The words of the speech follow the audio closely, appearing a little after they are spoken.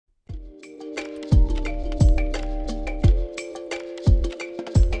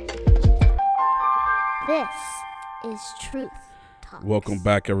is Truth Talks. Welcome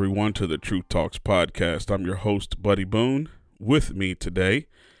back, everyone, to the Truth Talks podcast. I'm your host, Buddy Boone. With me today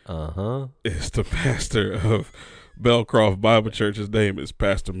is the pastor of Belcroft Bible Church. His name is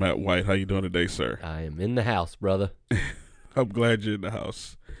Pastor Matt White. How you doing today, sir? I am in the house, brother. I'm glad you're in the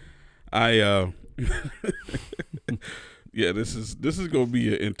house. Yeah, this is going to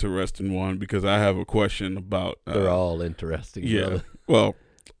be an interesting one because I have a question about. They're all interesting, yeah. brother. Well,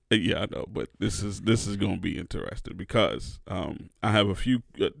 yeah, I know, but this is going to be interesting because I have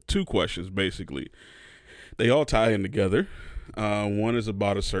two questions basically. They all tie in together. One is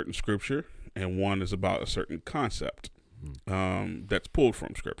about a certain scripture, and one is about a certain concept that's pulled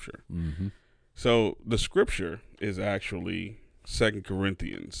from scripture. Mm-hmm. So the scripture is actually 2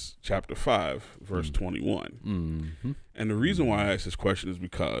 Corinthians chapter 5, verse 21. Mm-hmm. And the reason why I asked this question is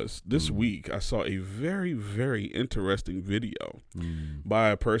because this week I saw a very, very interesting video by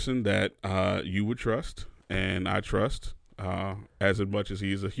a person that you would trust and I trust as much as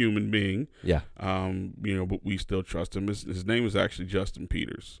he is a human being. Yeah. But we still trust him. His name is actually Justin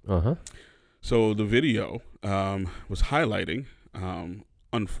Peters. Uh-huh. So the video was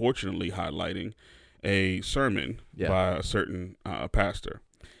unfortunately highlighting a sermon by a certain pastor.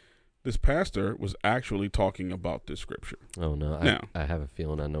 This pastor was actually talking about this scripture. Oh, no. I have a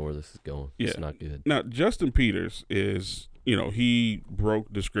feeling I know where this is going. Yeah. It's not good. Now, Justin Peters is, he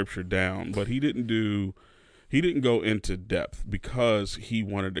broke the scripture down, but he didn't go into depth because he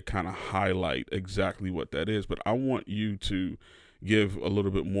wanted to kind of highlight exactly what that is. But I want you to give a little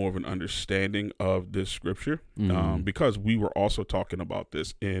bit more of an understanding of this scripture because we were also talking about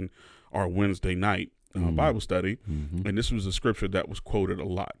this in our Wednesday night Bible study, and this was a scripture that was quoted a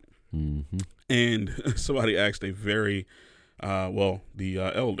lot. Mm-hmm. And somebody asked the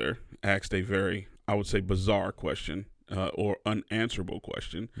elder asked a very, I would say, bizarre question or unanswerable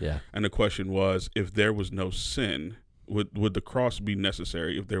question. Yeah. And the question was, if there was no sin, would the cross be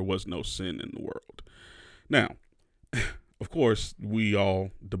necessary if there was no sin in the world? Now, of course, we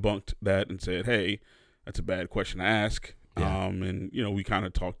all debunked that and said, hey, that's a bad question to ask. Yeah. And we kind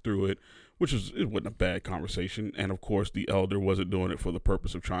of talked through it, it wasn't a bad conversation. And of course, the elder wasn't doing it for the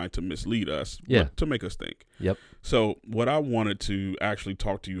purpose of trying to mislead us, but to make us think. Yep. So what I wanted to actually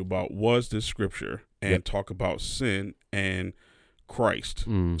talk to you about was this scripture and talk about sin and Christ.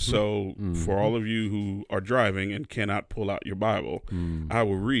 Mm-hmm. So for all of you who are driving and cannot pull out your Bible, I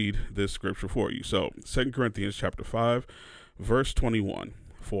will read this scripture for you. So 2 Corinthians chapter 5, verse 21,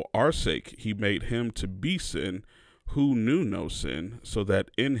 for our sake, he made him to be sin who knew no sin, so that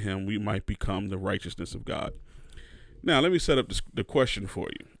in him we might become the righteousness of God. Now, let me set up the question for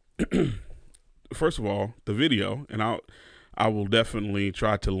you. First of all, the video, and I will definitely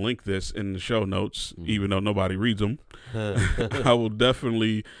try to link this in the show notes, even though nobody reads them. I will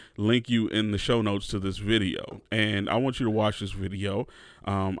definitely link you in the show notes to this video. And I want you to watch this video,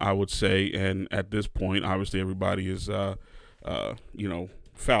 I would say, and at this point, obviously everybody is,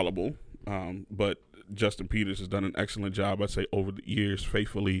 fallible, but Justin Peters has done an excellent job, I'd say, over the years,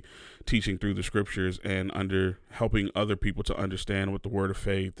 faithfully teaching through the scriptures and helping other people to understand what the word of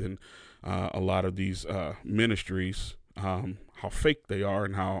faith and a lot of these ministries, how fake they are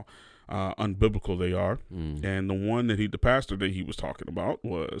and how unbiblical they are. And the pastor that he was talking about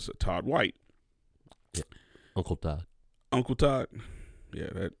was Todd White. Yeah. Uncle Todd. Uncle Todd?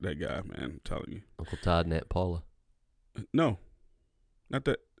 Yeah, that guy, man, I'm telling you. Uncle Todd and Aunt Paula. No. Not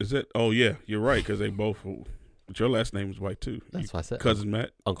that, is it? Oh, yeah, you're right, because they both, but your last name is White, too. That's what I said. Cousin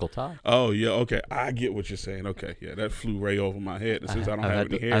Matt? Uncle Todd. Oh, yeah, okay. I get what you're saying. Okay, yeah, that flew right over my head. Since I don't have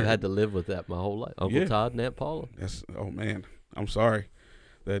any hair. I've had to live with that my whole life. Uncle Todd and Aunt Paula. Oh, man, I'm sorry.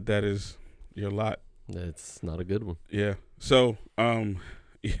 That is your lot. That's not a good one. Yeah. So,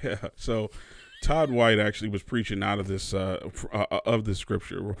 so Todd White actually was preaching out of this, of this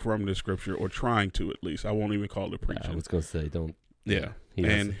scripture, from this scripture, or trying to at least. I won't even call it preaching. I was going to say, don't. Yeah.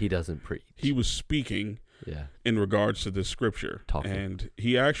 He doesn't preach. He was speaking in regards to this scripture. Talking. And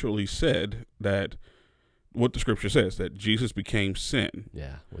he actually said that what the scripture says, that Jesus became sin.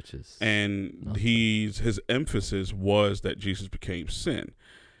 Yeah, which is. And his emphasis was that Jesus became sin.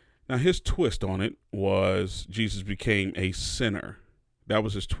 Now, his twist on it was Jesus became a sinner. That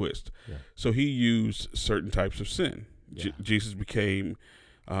was his twist. Yeah. So he used certain types of sin. Yeah. Jesus became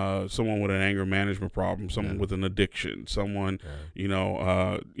someone with an anger management problem, someone with an addiction, someone,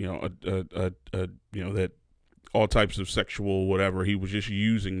 that all types of sexual whatever. He was just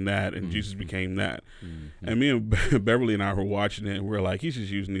using that, and Jesus became that. Mm-hmm. And me and Beverly and I were watching it, and we're like, he's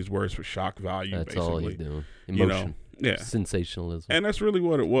just using these words for shock value. That's basically. all he's doing. Emotion, sensationalism, and that's really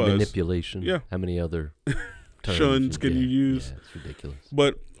what it was. Manipulation. Yeah. How many other shuns can you use? Yeah, it's ridiculous.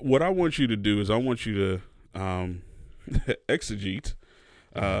 But what I want you to do is I want you to exegete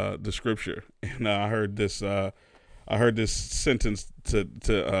the scripture, and I heard this sentence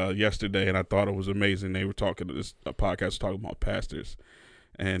to yesterday, and I thought it was amazing. They were talking to this podcast talking about pastors,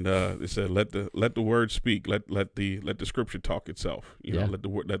 and they said, "Let the word speak. Let the scripture talk itself. You know, let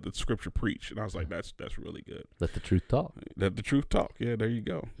the scripture preach." And I was like, "That's really good. Let the truth talk. Let the truth talk." Yeah, there you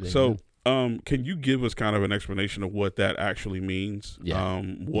go. Amen. So, can you give us kind of an explanation of what that actually means?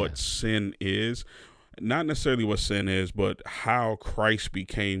 What sin is? Not necessarily what sin is, but how Christ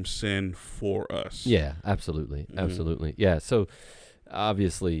became sin for us. Yeah, absolutely. Absolutely. Yeah. So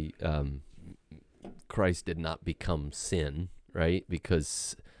obviously, Christ did not become sin, right?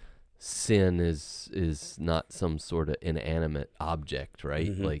 Because sin is not some sort of inanimate object,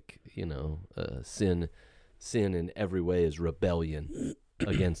 right? Like, sin in every way is rebellion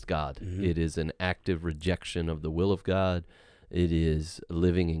against God. It is an active rejection of the will of God. It is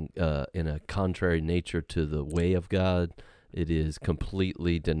living in a contrary nature to the way of God. It is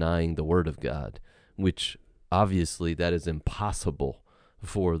completely denying the word of God, which obviously that is impossible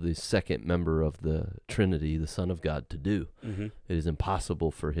for the second member of the Trinity, the Son of God, to do. It is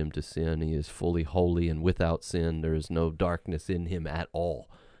impossible for him to sin. He is fully holy and without sin. There is no darkness in him at all.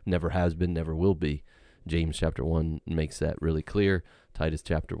 Never has been, never will be. James chapter 1 makes that really clear. Titus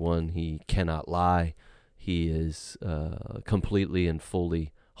chapter 1, he cannot lie. He is completely and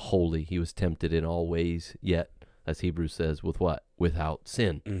fully holy. He was tempted in all ways, yet, as Hebrews says, with what? Without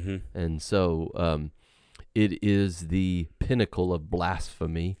sin. And so it is the pinnacle of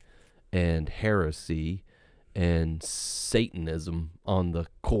blasphemy and heresy and Satanism on the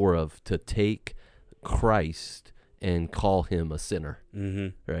core of to take Christ and call him a sinner,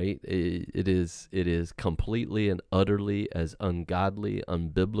 right? It is completely and utterly as ungodly,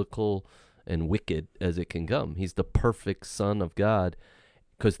 unbiblical, and wicked as it can come. He's the perfect Son of God,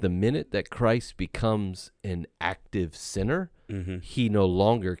 because the minute that Christ becomes an active sinner, he no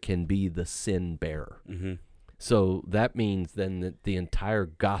longer can be the sin bearer. So that means then that the entire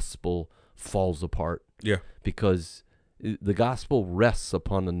gospel falls apart. Yeah, because the gospel rests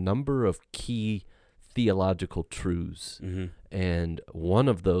upon a number of key theological truths, and one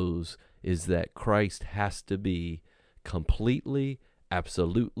of those is that Christ has to be completely,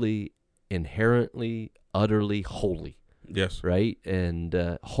 absolutely, inherently, utterly holy. Yes. Right?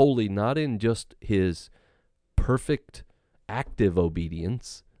 And holy not in just his perfect active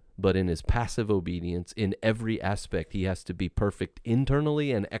obedience, but in his passive obedience. In every aspect, he has to be perfect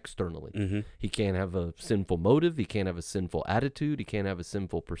internally and externally. He can't have a sinful motive. He can't have a sinful attitude. He can't have a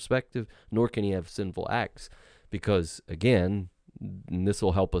sinful perspective, nor can he have sinful acts. Because, again, and this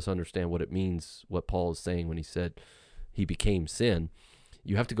will help us understand what it means, what Paul is saying when he said he became sin.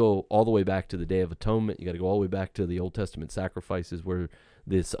 You have to go all the way back to the Day of Atonement. You got to go all the way back to the Old Testament sacrifices, where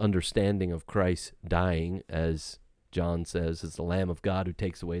this understanding of Christ dying, as John says, is the Lamb of God who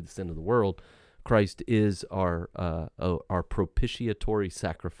takes away the sin of the world. Christ is our propitiatory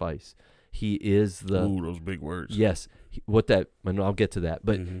sacrifice. He is the... Ooh, those big words. Yes. And I'll get to that.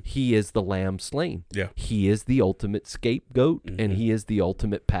 But he is the lamb slain. Yeah. He is the ultimate scapegoat, and he is the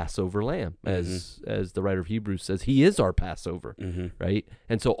ultimate Passover lamb. As the writer of Hebrews says, he is our Passover, right?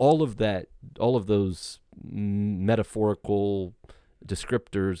 And so all of those metaphorical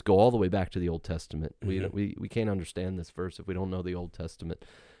descriptors go all the way back to the Old Testament. We can't understand this verse if we don't know the Old Testament.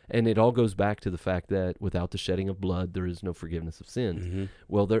 And it all goes back to the fact that without the shedding of blood, there is no forgiveness of sins.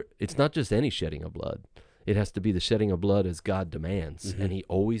 Well, it's not just any shedding of blood. It has to be the shedding of blood as God demands. And he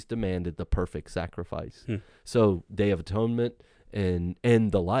always demanded the perfect sacrifice. So Day of Atonement and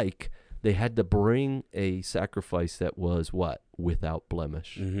the like, they had to bring a sacrifice that was what? Without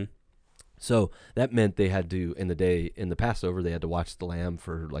blemish. So that meant they had to, in the Passover, they had to watch the lamb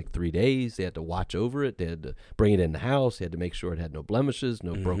for like 3 days. They had to watch over it. They had to bring it in the house. They had to make sure it had no blemishes,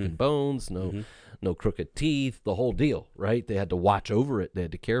 no broken bones, no crooked teeth, the whole deal, right? They had to watch over it. They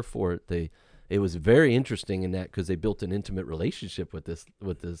had to care for it. It was very interesting in that because they built an intimate relationship with this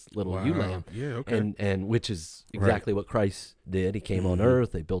little ewe lamb. Yeah, okay. And which is exactly what Christ did. He came on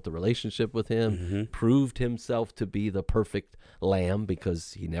earth. They built a relationship with him, proved himself to be the perfect lamb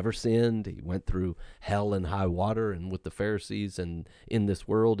because he never sinned. He went through hell and high water and with the Pharisees and in this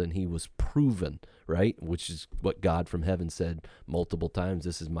world, and he was proven, right? Which is what God from heaven said multiple times.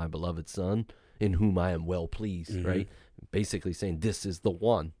 This is my beloved Son in whom I am well pleased, right? Basically saying this is the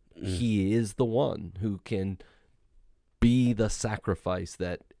one. He is the one who can be the sacrifice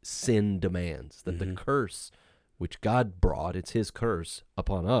that sin demands, that the curse which God brought, it's his curse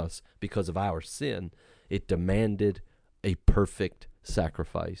upon us because of our sin, it demanded a perfect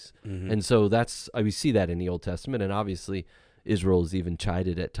sacrifice. And so we see that in the Old Testament, and obviously Israel is even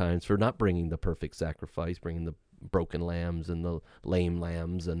chided at times for not bringing the perfect sacrifice, bringing broken lambs and the lame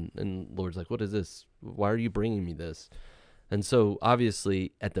lambs, and Lord's like, what is this? Why are you bringing me this? And so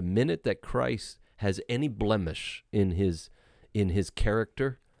obviously at the minute that Christ has any blemish in his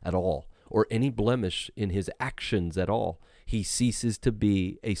character at all, or any blemish in his actions at all, he ceases to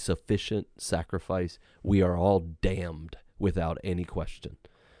be a sufficient sacrifice. We are all damned without any question.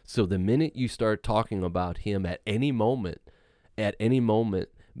 So the minute you start talking about him at any moment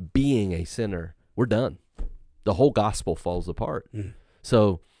being a sinner, we're done. The whole gospel falls apart.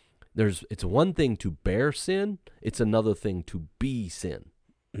 So it's one thing to bear sin, it's another thing to be sin.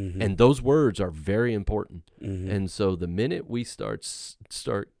 And those words are very important. And so the minute we start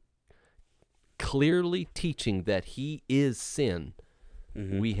clearly teaching that he is sin,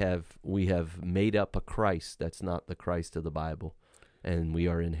 we have made up a Christ that's not the Christ of the Bible, and we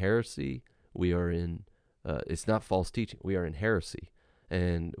are in heresy. We are in it's not false teaching. We are in heresy,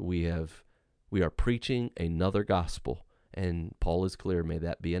 and we are preaching another gospel. And Paul is clear. May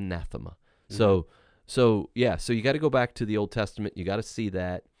that be anathema. So you got to go back to the Old Testament. You got to see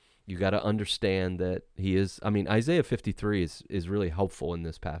that. You got to understand that he is. I mean, Isaiah 53 is really helpful in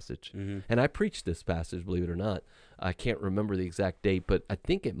this passage. And I preached this passage, believe it or not. I can't remember the exact date, but I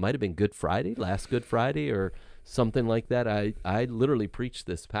think it might have been last Good Friday or something like that. I literally preached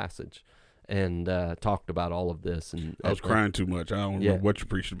this passage and talked about all of this. And I was crying too much. I don't remember what you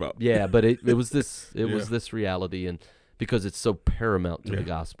preached about. Yeah, but it was this was this reality, and because it's so paramount to the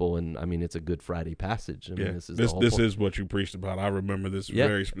gospel, and I mean it's a Good Friday passage. I mean, this is what you preached about. I remember this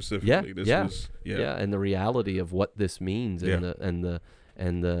very specifically. And the reality of what this means,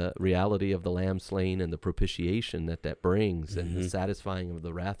 and the reality of the lamb slain and the propitiation that brings, and the satisfying of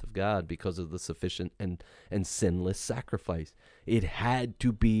the wrath of God because of the sufficient and sinless sacrifice. It had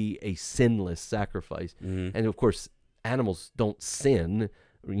to be a sinless sacrifice, and of course, animals don't sin,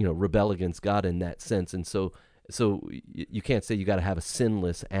 rebel against God in that sense, and so you can't say you got to have a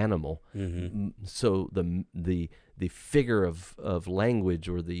sinless animal. So the figure of language,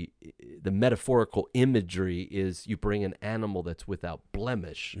 or the metaphorical imagery, is you bring an animal that's without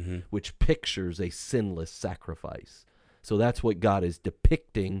blemish, which pictures a sinless sacrifice. So that's what God is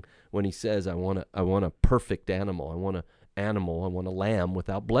depicting when he says, I want a perfect animal. I want a lamb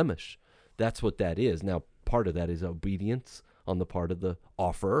without blemish. That's what that is. Now, part of that is obedience on the part of the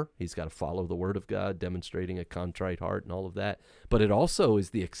offerer. He's got to follow the word of God, demonstrating a contrite heart and all of that. But it also is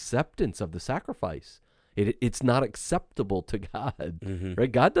the acceptance of the sacrifice. It's not acceptable to God,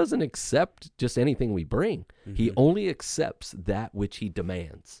 right? God doesn't accept just anything we bring. He only accepts that which he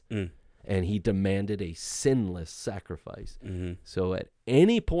demands. And he demanded a sinless sacrifice. So at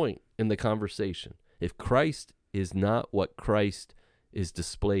any point in the conversation, if Christ is not what Christ is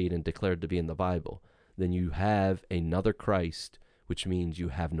displayed and declared to be in the Bible, then you have another Christ, which means you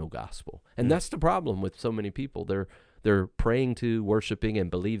have no gospel. And that's the problem with so many people. They're praying to, worshiping,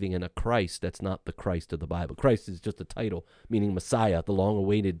 and believing in a Christ that's not the Christ of the Bible. Christ is just a title, meaning Messiah, the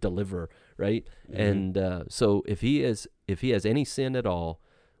long-awaited deliverer, right? And so if he has any sin at all,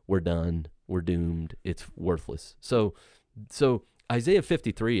 we're done. We're doomed. It's worthless. So Isaiah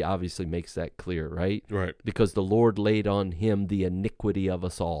 53 obviously makes that clear, right? Right. Because the Lord laid on him the iniquity of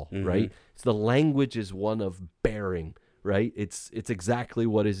us all, right? So the language is one of bearing, right? It's exactly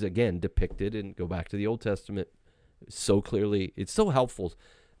what is, again, depicted, and go back to the Old Testament so clearly. It's so helpful.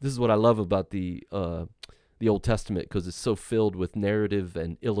 This is what I love about the Old Testament, because it's so filled with narrative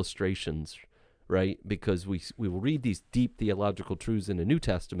and illustrations, right? Because we will read these deep theological truths in the New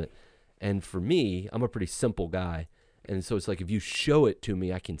Testament, and for me, I'm a pretty simple guy. And so it's like, if you show it to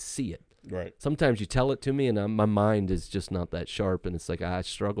me, I can see it. Right. Sometimes you tell it to me, and my mind is just not that sharp, and it's like, I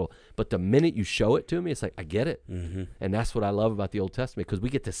struggle. But the minute you show it to me, it's like, I get it. And that's what I love about the Old Testament, because we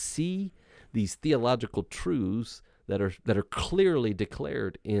get to see these theological truths that are clearly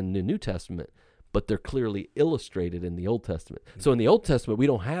declared in the New Testament, but they're clearly illustrated in the Old Testament. So in the Old Testament, we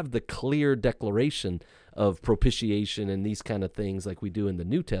don't have the clear declaration of propitiation and these kind of things like we do in the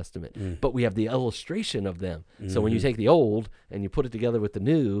New Testament, but we have the illustration of them. So when you take the Old and you put it together with the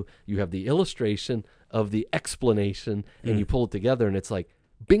New, you have the illustration of the explanation, and you pull it together, and it's like,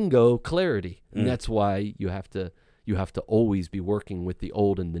 bingo, clarity. And that's why you have to always be working with the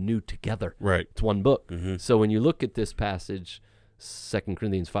Old and the New together. Right. It's one book. So when you look at this passage, 2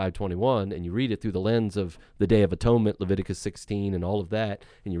 Corinthians 5:21, and you read it through the lens of the Day of Atonement, Leviticus 16, and all of that,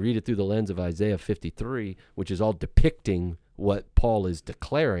 and you read it through the lens of Isaiah 53, which is all depicting what Paul is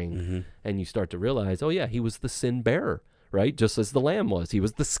declaring, and you start to realize, oh yeah, he was the sin bearer, right? Just as the lamb was. He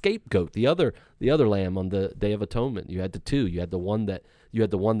was the scapegoat, the other lamb on the Day of Atonement. You had the two. You had the one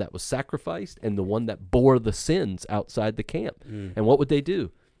that was sacrificed, and the one that bore the sins outside the camp. And what would they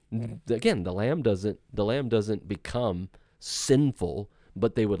do? Again, the lamb doesn't become sinful,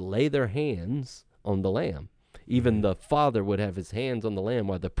 but they would lay their hands on the lamb. Even the father would have his hands on the lamb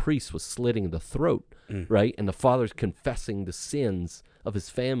while the priest was slitting the throat, right? And the father's confessing the sins of his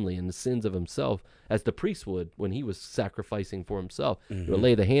family and the sins of himself, as the priest would when he was sacrificing for himself. He would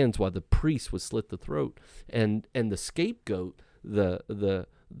lay the hands while the priest would slit the throat, and the scapegoat, the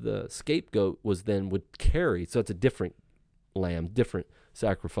scapegoat would carry. So it's a different lamb, different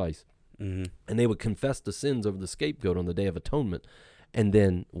sacrifice, and they would confess the sins of the scapegoat on the Day of Atonement, and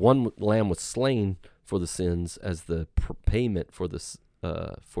then one lamb was slain for the sins as the payment for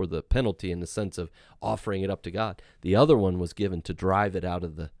the penalty, in the sense of offering it up to God. The other one was given to drive it out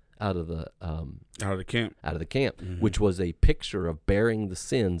of the camp, which was a picture of bearing the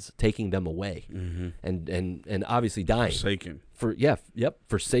sins, taking them away, and obviously dying,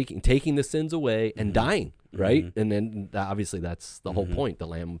 forsaking, taking the sins away and dying, right? And then obviously that's the whole point.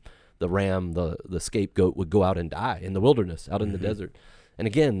 The ram, the scapegoat would go out and die in the wilderness, out in the desert. And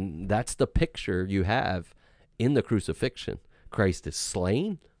again, that's the picture you have in the crucifixion. Christ is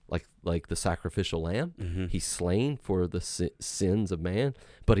slain, like the sacrificial lamb. He's slain for the sins of man,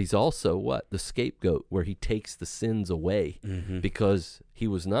 but he's also the scapegoat, where he takes the sins away, because he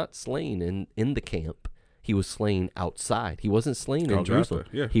was not slain in the camp. He was slain outside. He wasn't slain in Jerusalem.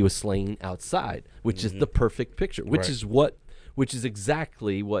 He was slain outside, which is the perfect picture, which is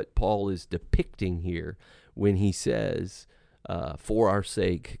exactly what Paul is depicting here when he says, for our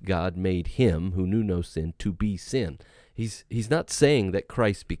sake, God made him who knew no sin to be sin. He's not saying that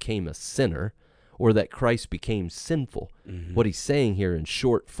Christ became a sinner or that Christ became sinful. What he's saying here in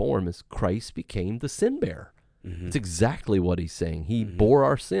short form is Christ became the sin bearer. It's exactly what he's saying. He bore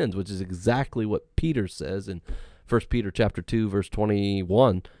our sins, which is exactly what Peter says in 1 Peter chapter 2, verse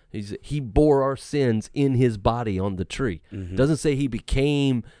 21. He bore our sins in his body on the tree. Doesn't say he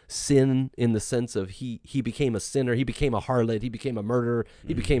became sin in the sense of he became a sinner, he became a harlot, he became a murderer,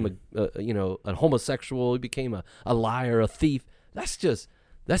 he became a homosexual, he became a liar, a thief. That's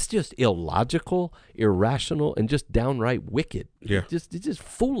just illogical, irrational, and just downright wicked. It's just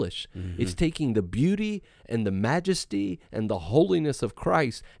foolish. It's taking the beauty and the majesty and the holiness of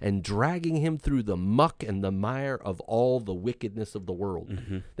Christ and dragging him through the muck and the mire of all the wickedness of the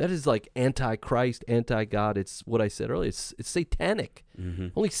world. That is like anti-Christ, anti-God. It's what I said earlier. It's satanic.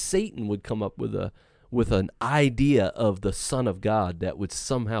 Only Satan would come up with an idea of the Son of God that would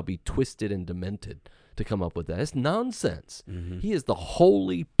somehow be twisted and demented to come up with that. It's nonsense. He is the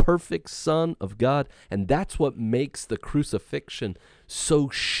holy, perfect Son of God, and that's what makes the crucifixion so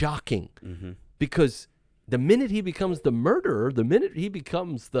shocking. Because the minute he becomes the murderer, the minute he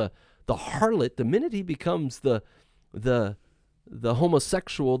becomes the harlot, the minute he becomes the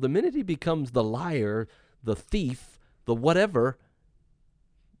homosexual, the minute he becomes the liar, the thief, the whatever,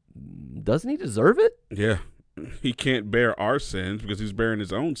 doesn't he deserve it? Yeah. He can't bear our sins because he's bearing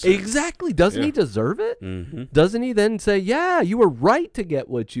his own sins. Exactly. Doesn't he deserve it? Doesn't he then say, yeah, you were right to get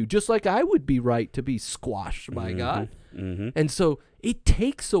what you, just like I would be right to be squashed by God. And so it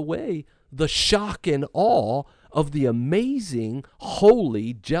takes away the shock and awe of the amazing,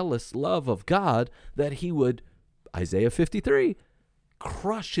 holy, jealous love of God that he would, Isaiah 53,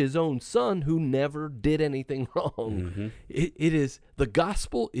 crush his own son who never did anything wrong. The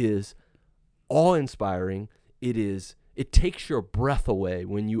gospel is awe-inspiring. It takes your breath away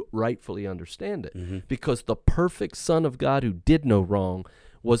when you rightfully understand it, because the perfect Son of God who did no wrong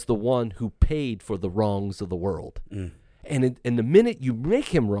was the one who paid for the wrongs of the world. And the minute you make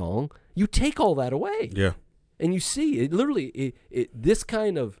him wrong, you take all that away. And you see, it literally, this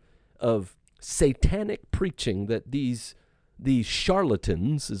kind of satanic preaching that these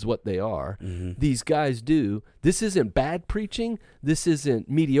charlatans is what they are. These guys do. This isn't bad preaching. This isn't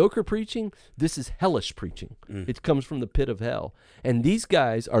mediocre preaching. This is hellish preaching. It comes from the pit of hell. And these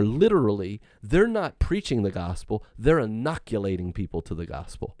guys are literally, they're not preaching the gospel. They're inoculating people to the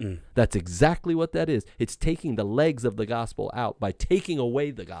gospel. That's exactly what that is. It's taking the legs of the gospel out by taking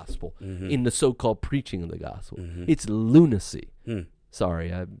away the gospel in the so-called preaching of the gospel. It's lunacy.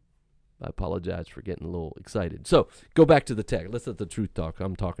 Sorry, I apologize for getting a little excited. So go back to the text. Let's let the truth talk.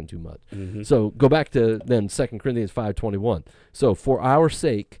 I'm talking too much. So go back to then 2 Corinthians 5:21. So for our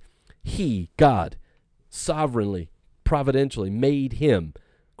sake, he, God, sovereignly, providentially made him,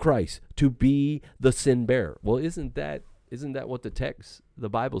 Christ, to be the sin bearer. Well, isn't that what the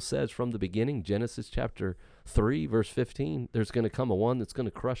Bible says from the beginning? Genesis chapter 3, verse 15. There's going to come a one that's going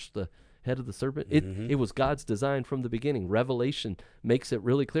to crush the head of the serpent. It was God's design from the beginning. Revelation makes it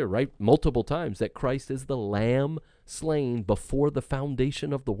really clear, right? Multiple times that Christ is the Lamb slain before the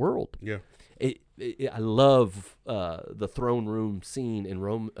foundation of the world. Yeah. I love the throne room scene in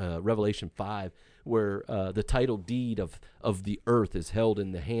Revelation 5, where the title deed of the earth is held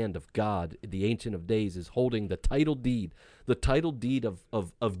in the hand of God. The Ancient of Days is holding the title deed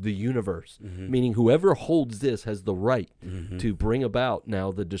of the universe, meaning whoever holds this has the right to bring about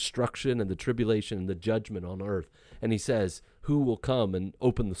now the destruction and the tribulation and the judgment on earth. And he says, who will come and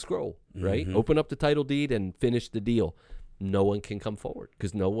open the scroll, right? Open up the title deed and finish the deal. No one can come forward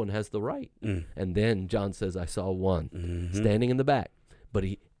because no one has the right. And then John says, I saw one standing in the back, but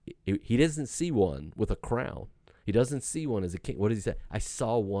he doesn't see one with a crown. He doesn't see one as a king. What does he say? I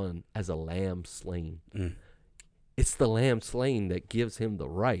saw one as a lamb slain. It's the lamb slain that gives him the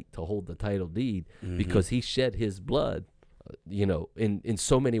right to hold the title deed because he shed his blood, in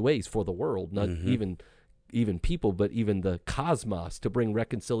so many ways for the world, not even people, but even the cosmos, to bring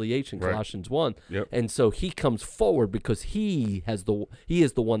reconciliation, Right. Colossians 1. Yep. And so he comes forward because he is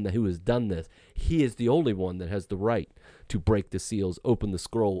the one who has done this. He is the only one that has the right to break the seals, open the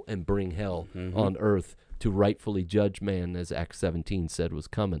scroll, and bring hell on earth to rightfully judge man, as Acts 17 said was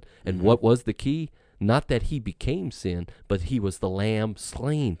coming. And what was the key? Not that he became sin, but he was the lamb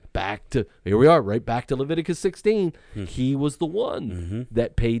slain. Here we are, right back to Leviticus 16. He was the one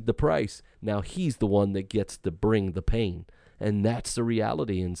that paid the price. Now he's the one that gets to bring the pain. And that's the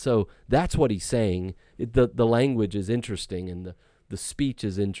reality. And so that's what he's saying. The language is interesting, and the speech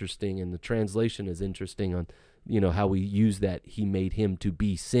is interesting, and the translation is interesting on, how we use that he made him to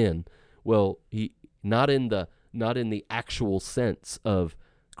be sin. Well, he not in the actual sense of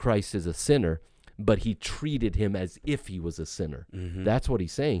Christ as a sinner, but he treated him as if he was a sinner. That's what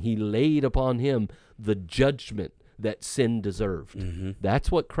he's saying. He laid upon him the judgment that sin deserved.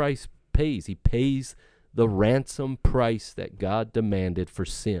 That's what Christ pays. He pays the ransom price that God demanded for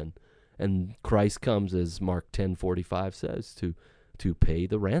sin. And Christ comes, as Mark 10:45 says, to pay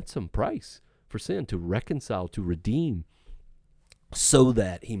the ransom price for sin, to reconcile, to redeem, so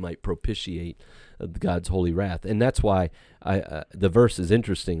that he might propitiate God's holy wrath. And that's why the verse is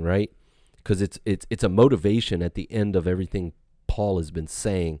interesting, right? Because it's a motivation at the end of everything Paul has been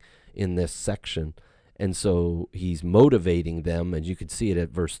saying in this section. And so he's motivating them, and you could see it at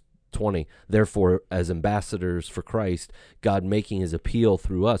verse 20. Therefore, as ambassadors for Christ, God making his appeal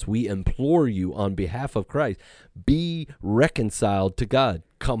through us, we implore you on behalf of Christ, be reconciled to God.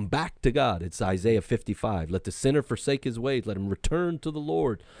 Come back to God. It's Isaiah 55. Let the sinner forsake his ways. Let him return to the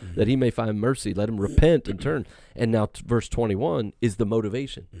Lord, that he may find mercy. Let him repent and turn. And now verse 21 is the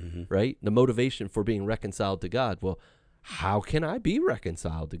motivation, right? The motivation for being reconciled to God. Well, how can I be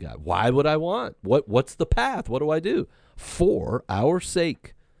reconciled to God? Why would I want? What's the path? What do I do? For our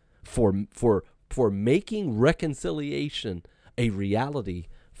sake. For making reconciliation a reality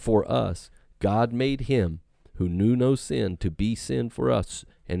for us, God made him who knew no sin to be sin for us.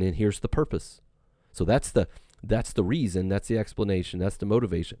 And then here's the purpose. So that's the reason, that's the explanation, that's the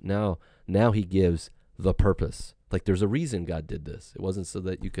motivation. Now he gives the purpose. Like, there's a reason God did this. It wasn't so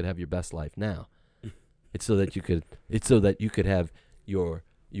that you could have your best life now. It's so that you could have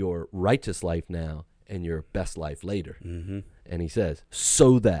your righteous life now and your best life later. And he says,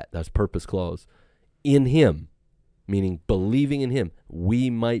 so that's purpose clause, in him, meaning believing in him, we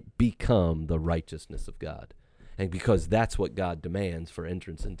might become the righteousness of God. And because that's what God demands for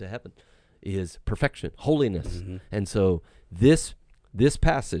entrance into heaven, is perfection, holiness. And so this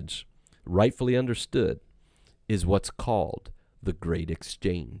passage, rightfully understood, is what's called the great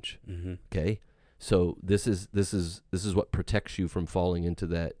exchange. Okay? So this is what protects you from falling into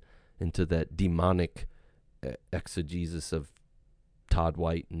that demonic exegesis of Todd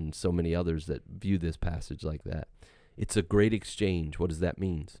White and so many others that view this passage like that. It's a great exchange. What does that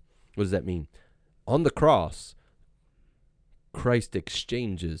mean? What does that mean? On the cross, Christ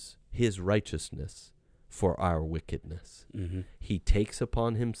exchanges his righteousness for our wickedness. He takes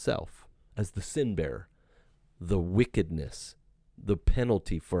upon himself, as the sin bearer, the wickedness, the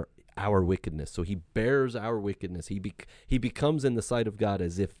penalty for our wickedness. So he bears our wickedness. He becomes in the sight of God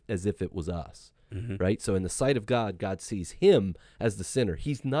as if it was us. Right? So in the sight of God, God sees him as the sinner.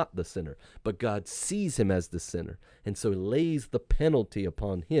 He's not the sinner, but God sees him as the sinner. And so he lays the penalty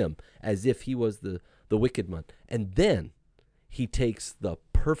upon him as if he was the wicked one. And then he takes the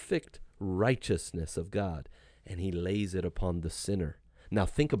perfect righteousness of God and he lays it upon the sinner. Now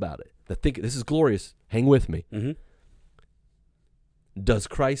think about it. This is glorious. Hang with me. Does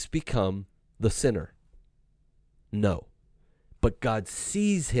Christ become the sinner? No. But God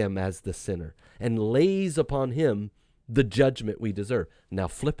sees him as the sinner and lays upon him the judgment we deserve. Now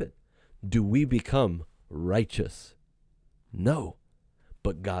flip it. Do we become righteous? No.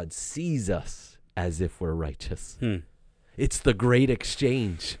 But God sees us as if we're righteous. Hmm. It's the great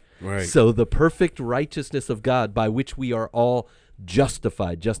exchange. Right. So the perfect righteousness of God by which we are all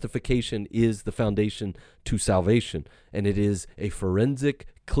justified. Justification is the foundation to salvation, and it is a forensic,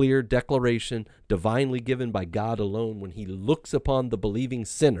 clear declaration divinely given by God alone when he looks upon the believing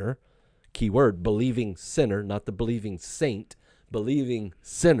sinner, key word, believing sinner, not the believing saint, believing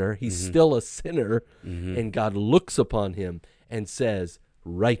sinner. He's still a sinner, and God looks upon him and says,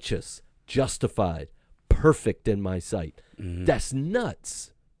 righteous, justified, perfect in my sight. That's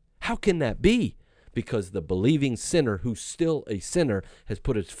nuts. How can that be? Because the believing sinner, who's still a sinner, has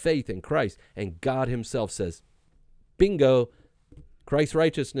put his faith in Christ, and God himself says, bingo, Christ's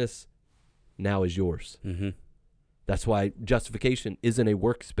righteousness now is yours. That's why justification isn't a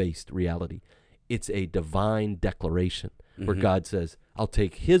works-based reality. It's a divine declaration where God says, I'll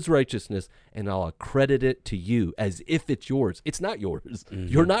take his righteousness and I'll accredit it to you as if it's yours. It's not yours.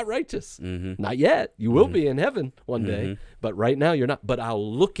 You're not righteous. Not yet. You will be in heaven one day, but right now you're not. But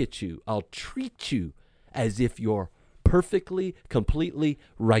I'll look at you. I'll treat you as if you're perfectly, completely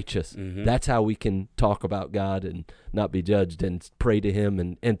righteous. That's how we can talk about God and not be judged and pray to him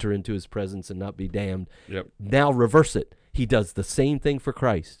and enter into his presence and not be damned. Now reverse it. He does the same thing for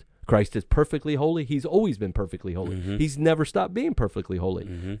Christ. Christ is perfectly holy. He's always been perfectly holy. He's never stopped being perfectly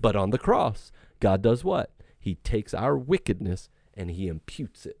holy. But on the cross, God does what? He takes our wickedness and he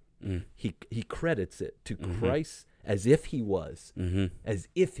imputes it. He credits it to Christ as if he was. As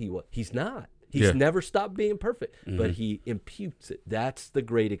if he was. He's not. He's never stopped being perfect, but he imputes it. That's the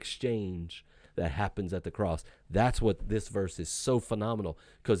great exchange that happens at the cross. That's what this verse is so phenomenal,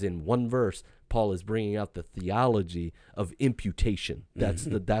 because in one verse, Paul is bringing out the theology of imputation. That's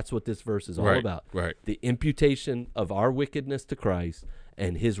what this verse is all about. Right. The imputation of our wickedness to Christ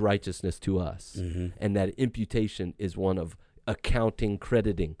and his righteousness to us. And that imputation is one of accounting,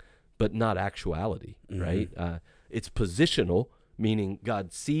 crediting, but not actuality, right? It's positional, meaning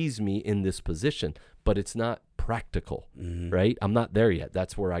God sees me in this position, but it's not practical, right? I'm not there yet.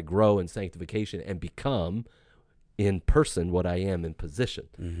 That's where I grow in sanctification and become in person what I am in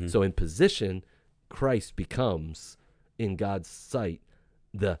position. So in position, Christ becomes, in God's sight,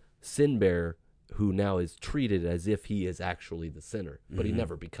 the sin bearer who now is treated as if he is actually the sinner, but he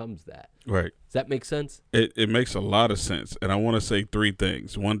never becomes that. Right. Does that make sense? It makes a lot of sense. And I want to say three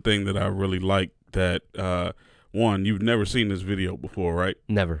things. One thing that I really like that, one, you've never seen this video before, right?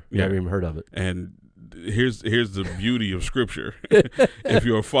 Never. Yeah. Never even heard of it. And here's the beauty of Scripture. If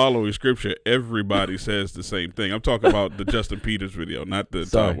you're following Scripture, everybody says the same thing. I'm talking about the Justin Peters video, not the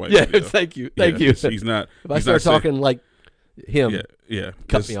Todd White video. Thank you. Thank you. He's not. If I start talking like him,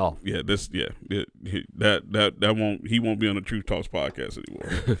 cut me off. That won't. He won't be on the Truth Talks podcast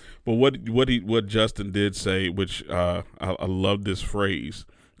anymore. But what Justin did say, which I love this phrase,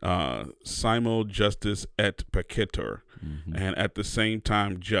 simul justus et peccator. And at the same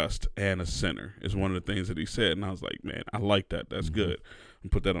time just and a sinner is one of the things that he said. And I was like, man, I like that. That's good.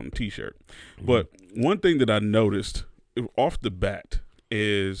 And put that on a t-shirt. But one thing that I noticed off the bat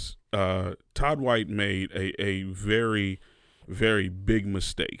is Todd White made a very, very big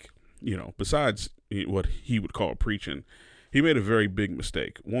mistake. You know, besides what he would call preaching, he made a very big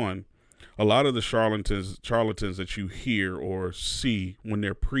mistake. One, a lot of the charlatans that you hear or see when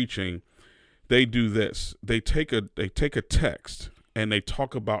they're preaching, they do this. They take a text and they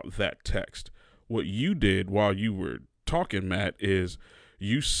talk about that text. What you did while you were talking, Matt, is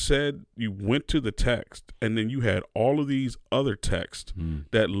you went to the text and then you had all of these other texts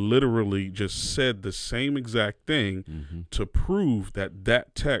that literally just said the same exact thing to prove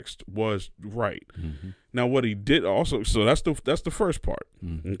that text was right. Now, what he did also, so that's the first part.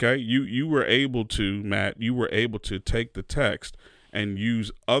 Okay, you were able to, Matt, take the text and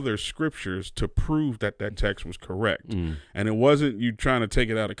use other scriptures to prove that text was correct. And it wasn't you trying to take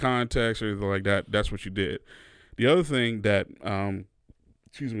it out of context or anything like that. That's what you did. The other thing that,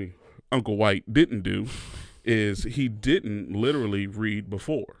 Uncle White didn't do is he didn't literally read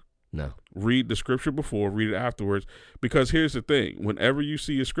before. No. Read the scripture before, read it afterwards. Because here's the thing. Whenever you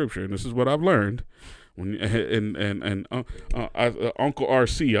see a scripture, and this is what I've learned, Uncle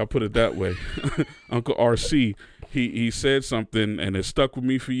RC, I'll put it that way. Uncle RC, he said something and it stuck with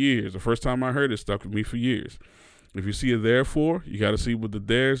me for years. The first time I heard it stuck with me for years. If you see a therefore, you got to see what the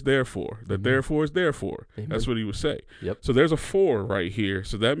there's there for. The therefore is there for. Amen. That's what he would say. Yep. So there's a for right here.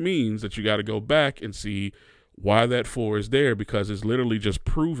 So that means that you got to go back and see why that for is there, because it's literally just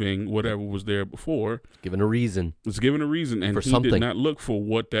proving whatever was there before. Given a reason. It's given a reason, and for he something. did not look for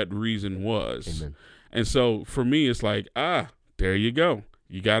what that reason was. Amen. And so for me, it's like, there you go.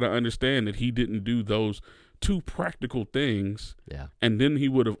 You got to understand that he didn't do those two practical things, Yeah. and then he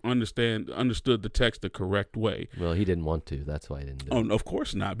would have understood the text the correct way. Well, he didn't want to. That's why he didn't do it. Oh, of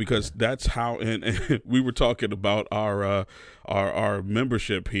course not, because that's how. And we were talking about our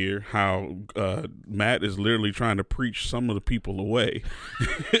membership here. How Matt is literally trying to preach some of the people away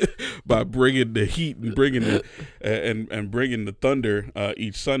by bringing the heat and bringing the and bringing the thunder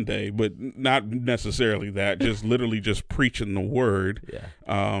each Sunday, but not necessarily that. Just literally just preaching the word. Yeah.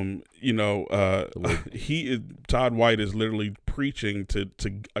 Todd White is literally preaching to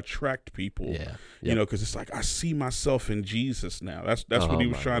attract people. Yeah. You know, because it's like, I see myself in Jesus now. That's what he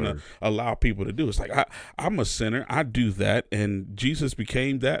was trying word. to allow people to do. It's like, I'm a sinner. I do that, and Jesus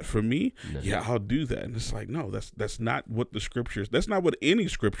became that for me. No. Yeah, I'll do that. And it's like, no, that's not what the scriptures. That's not what any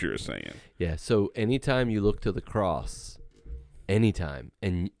scripture is saying. Yeah. So anytime you look to the cross, anytime,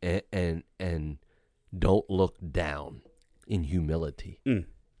 and don't look down in humility,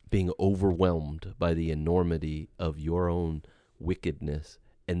 being overwhelmed by the enormity of your own wickedness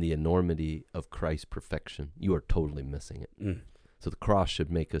and the enormity of Christ's perfection, you are totally missing it. So the cross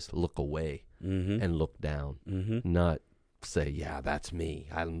should make us look away and look down, not say, yeah, that's me.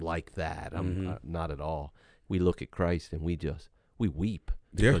 I'm like that. I'm not at all. We look at Christ and we weep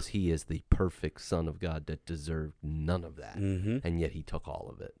because he is the perfect Son of God that deserved none of that. And yet he took all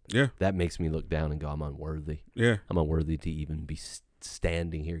of it. Yeah. That makes me look down and go, I'm unworthy. Yeah. I'm unworthy to even be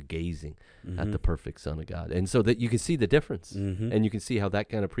standing here gazing at the perfect Son of God. And so that you can see the difference. And you can see how that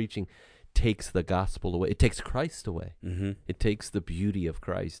kind of preaching takes the gospel away. It takes Christ away. It takes the beauty of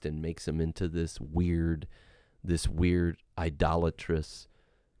Christ and makes him into this weird idolatrous,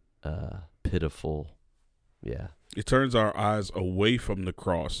 pitiful. Yeah. It turns our eyes away from the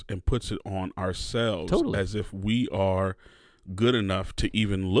cross and puts it on ourselves, Totally. as if we are good enough to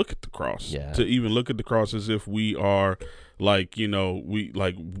even look at the cross. Yeah. To even look at the cross as if we are like,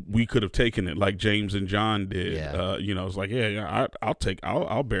 we could have taken it like James and John did. Yeah. It's like,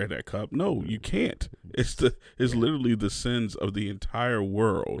 I'll bear that cup. No, you can't. It's literally the sins of the entire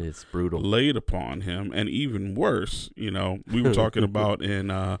world. It's brutal. Laid upon him. And even worse, we were talking about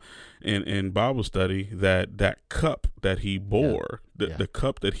in Bible study that cup that he bore, the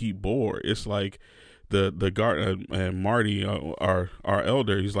cup that he bore, it's like the garden, and Marty, our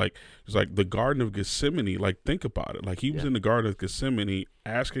elder, he's like the Garden of Gethsemane. Like, think about it. Like, he was in the Garden of Gethsemane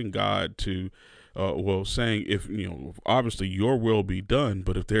asking God to, saying, if obviously your will be done,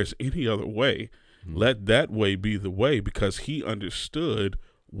 but if there's any other way, let that way be the way, because he understood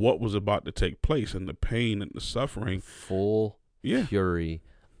what was about to take place and the pain and the suffering. Full fury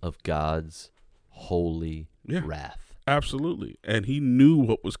of God's holy wrath. Absolutely. And he knew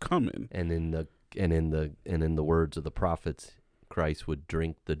what was coming. And in the words of the prophets, Christ would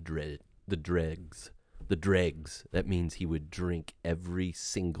drink the dregs. That means he would drink every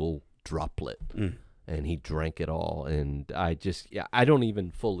single droplet. And he drank it all. And I don't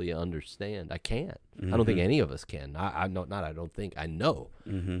even fully understand. I can't. I don't think any of us can. I know.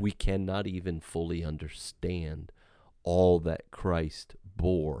 We cannot even fully understand all that Christ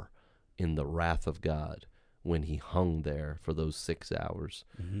bore in the wrath of God when he hung there for those 6 hours,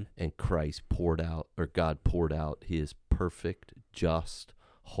 and God poured out his perfect, just,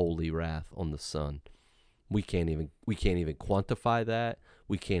 holy wrath on the Son. We can't even quantify that.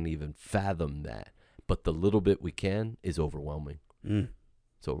 We can't even fathom that. But the little bit we can is overwhelming.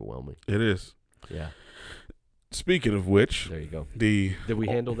 It's overwhelming. It is. Yeah. Speaking of which, there you go. Did we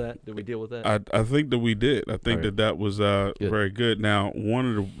handle that? Did we deal with that? I think that we did. I think right. that was very good. Now,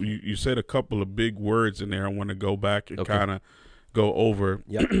 you said a couple of big words in there. I want to go back and kind of go over.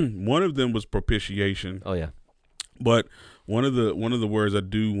 Yep. One of them was propitiation. Oh yeah. But one of the words I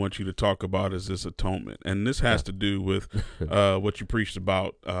do want you to talk about is this atonement, and this has to do with what you preached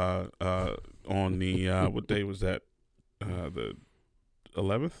about on the what day was that? The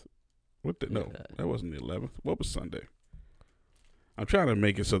 11th. That wasn't the 11th. What was Sunday? I'm trying to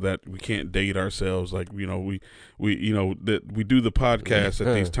make it so that we can't date ourselves. Like, we that we do the podcast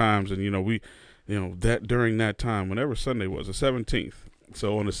at these times, and we that during that time, whenever Sunday was, the 17th.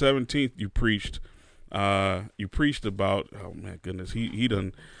 So on the 17th, you preached about, oh my goodness,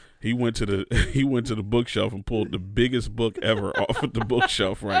 he went to the bookshelf and pulled the biggest book ever off of the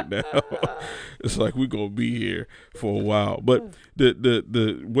bookshelf right now. It's like we're gonna be here for a while. But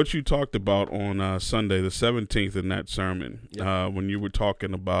the what you talked about on Sunday, the 17th, in that sermon, when you were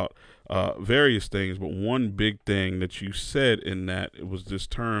talking about various things, but one big thing that you said in that, it was this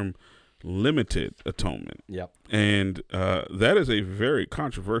term, limited atonement. Yep. And that is a very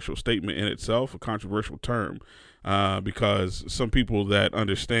controversial statement in itself, a controversial term, because some people that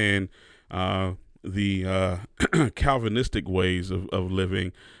understand the Calvinistic ways of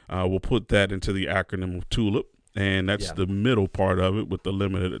living, we'll put that into the acronym of TULIP, and that's the middle part of it with the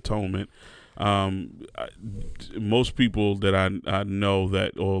limited atonement. Most people that I know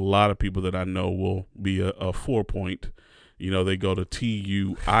that, or a lot of people that I know, will be a 4-point. They go to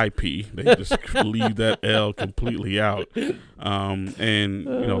TUIP. They just leave that L completely out. And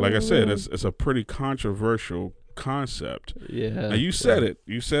like I said, it's a pretty controversial concept. Yeah. Now you said it.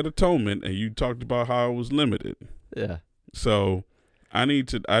 You said atonement, and you talked about how it was limited. Yeah. So I need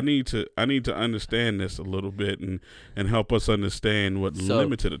to understand this a little bit and help us understand what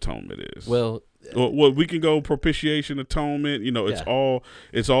limited atonement is. Well, we can go propitiation, atonement.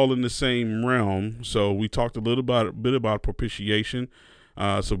 It's all in the same realm. So we talked a bit about propitiation.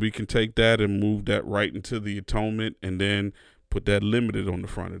 So we can take that and move that right into the atonement, and then put that limited on the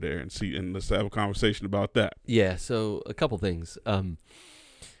front of there and let's have a conversation about that. Yeah. So a couple things.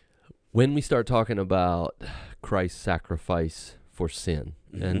 When we start talking about Christ's sacrifice for sin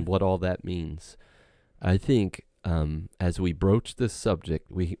and what all that means, I think as we broach this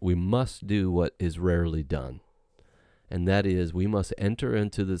subject, we must do what is rarely done, and that is we must enter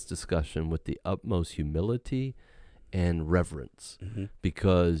into this discussion with the utmost humility and reverence,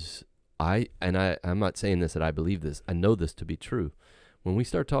 because I'm not saying this that I believe this, I know this to be true. When we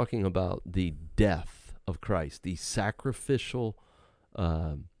start talking about the death of Christ, the sacrificial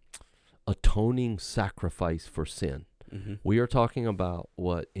atoning sacrifice for sin, we are talking about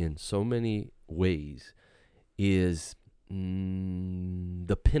what in so many ways is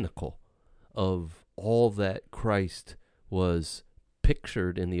the pinnacle of all that Christ was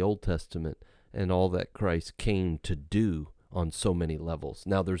pictured in the Old Testament and all that Christ came to do on so many levels.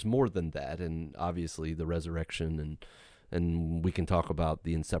 Now, there's more than that, and obviously the resurrection, and we can talk about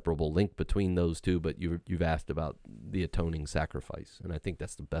the inseparable link between those two, but you've asked about the atoning sacrifice, and I think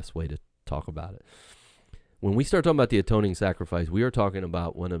that's the best way to talk about it. When we start talking about the atoning sacrifice, we are talking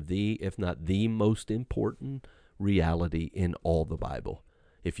about one of the, if not the most important reality in all the Bible.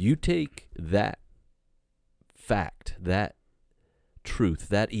 If you take that fact, that truth,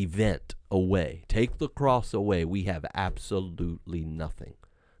 that event away, take the cross away, we have absolutely nothing.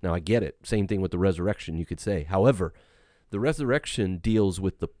 Now, I get it. Same thing with the resurrection, you could say. However, the resurrection deals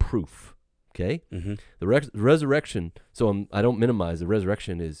with the proof. Okay? The resurrection, so I don't minimize, the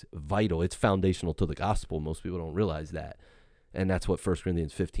resurrection is vital. It's foundational to the gospel. Most people don't realize that. And that's what 1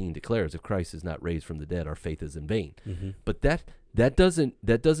 Corinthians 15 declares. If Christ is not raised from the dead, our faith is in vain. But that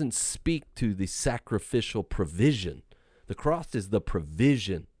doesn't speak to the sacrificial provision. The cross is the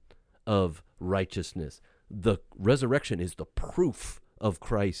provision of righteousness. The resurrection is the proof of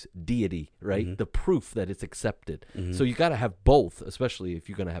Christ's deity, right? The proof that it's accepted. So you got to have both, especially if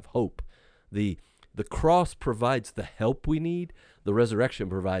you're going to have hope. The cross provides the help we need. The resurrection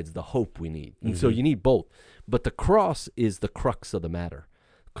provides the hope we need. And so you need both. But the cross is the crux of the matter,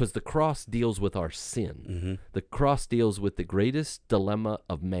 because the cross deals with our sin. The cross deals with the greatest dilemma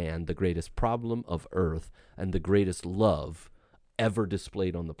of man, the greatest problem of earth, and the greatest love ever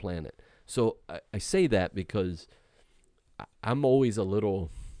displayed on the planet. So I say that because I'm always a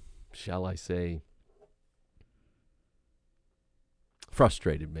little, shall I say,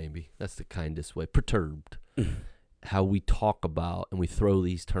 frustrated, maybe. That's the kindest way. Perturbed. How we talk about and we throw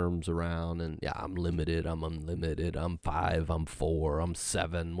these terms around, and I'm limited, I'm unlimited, I'm 5, I'm 4, I'm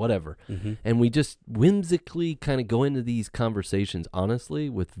 7, whatever. And we just whimsically kind of go into these conversations, honestly,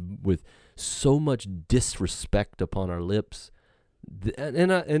 with so much disrespect upon our lips.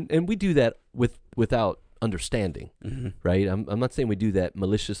 And we do that without understanding, right? I'm not saying we do that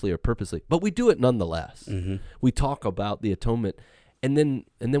maliciously or purposely, but we do it nonetheless. We talk about the atonement. And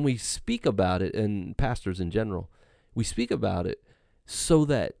then we speak about it, and pastors in general, we speak about it so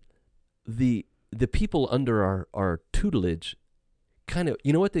that the people under our tutelage kind of,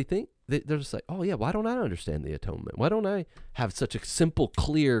 you know what they think? They're just like, oh yeah, why don't I understand the atonement? Why don't I have such a simple,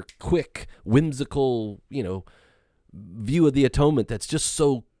 clear, quick, whimsical, view of the atonement that's just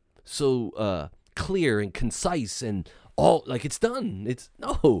so clear and concise and all, like it's done.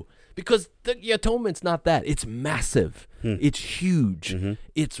 No. Because the atonement's not that. It's massive. It's huge.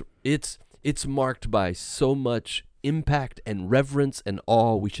 It's marked by so much impact and reverence and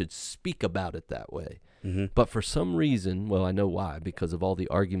awe. We should speak about it that way. But for some reason, well, I know why, because of all the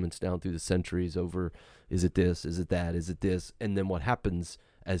arguments down through the centuries over, is it this, is it that, is it this? And then what happens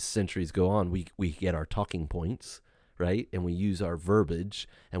as centuries go on, we get our talking points, right? And we use our verbiage,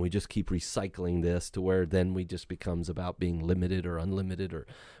 and we just keep recycling this to where then we just becomes about being limited or unlimited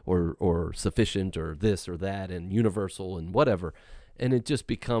or sufficient or this or that and universal and whatever. And it just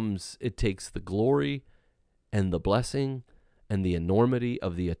becomes, it takes the glory and the blessing and the enormity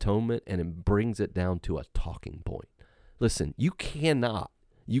of the atonement, and it brings it down to a talking point. Listen, you cannot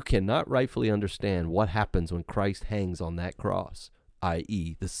rightfully understand what happens when Christ hangs on that cross,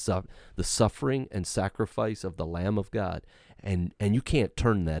 i.e. the suffering and sacrifice of the Lamb of God, and you can't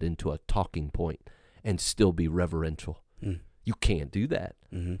turn that into a talking point and still be reverential. You can't do that.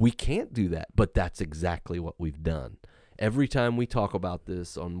 We can't do that, but that's exactly what we've done. Every time we talk about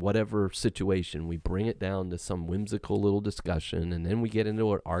this on whatever situation, we bring it down to some whimsical little discussion, and then we get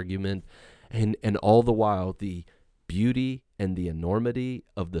into an argument, and all the while the beauty and the enormity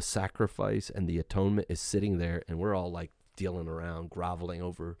of the sacrifice and the atonement is sitting there, and we're all like dealing around, groveling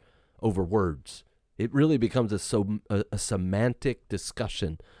over words. It really becomes a semantic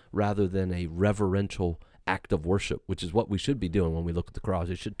discussion rather than a reverential act of worship, which is what we should be doing when we look at the cross.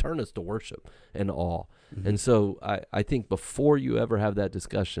 It should turn us to worship and awe. And so I think before you ever have that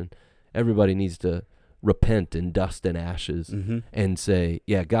discussion, everybody needs to repent in dust and ashes and say,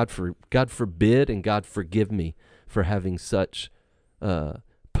 yeah, God forbid and God forgive me for having such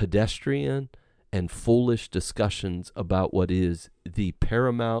pedestrian and foolish discussions about what is the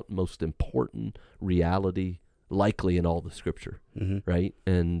paramount, most important reality likely in all the Scripture, right?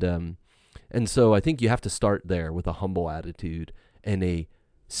 And so I think you have to start there with a humble attitude and a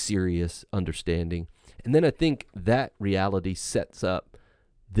serious understanding. And then I think that reality sets up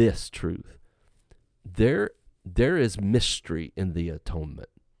this truth. There is mystery in the atonement,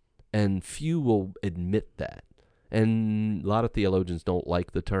 and few will admit that. And a lot of theologians don't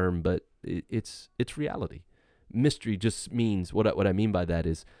like the term, but it's reality. Mystery just means, what I mean by that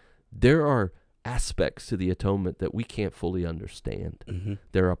is there are aspects to the atonement that we can't fully understand.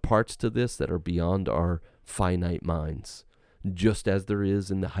 There are parts to this that are beyond our finite minds, just as there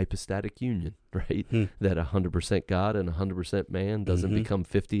is in the hypostatic union, right? That 100% God and 100% man doesn't become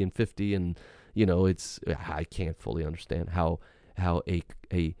 50 and 50, and I can't fully understand how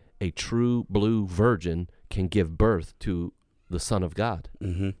a true blue virgin can give birth to the Son of God.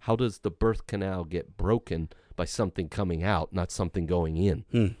 How does the birth canal get broken by something coming out, not something going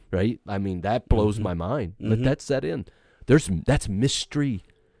in, right? I mean, that blows my mind. Let that set in. That's mystery.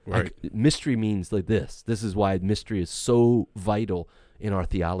 Right. Mystery means like this. This is why mystery is so vital in our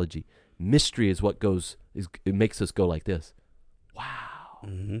theology. Mystery is what it makes us go like this.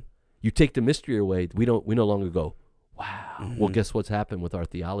 Wow. You take the mystery away, we no longer go, wow. Well, guess what's happened with our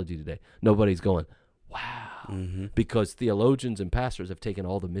theology today? Nobody's going, wow. Because theologians and pastors have taken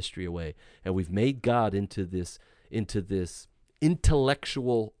all the mystery away, and we've made God into this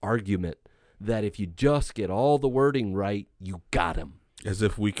intellectual argument that if you just get all the wording right, you got him. As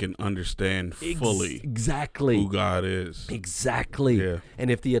if we can understand fully exactly who God is. Exactly. Yeah. And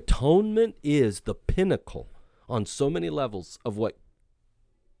if the atonement is the pinnacle on so many levels of what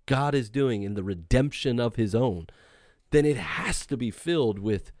God is doing in the redemption of his own, then it has to be filled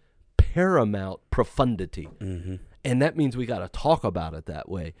with paramount profundity. And that means we got to talk about it that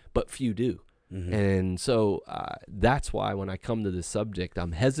way, but few do. And so that's why when I come to this subject,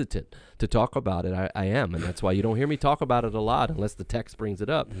 I'm hesitant to talk about it. I am, and that's why you don't hear me talk about it a lot unless the text brings it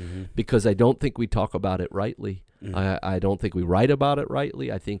up, because I don't think we talk about it rightly. I don't think we write about it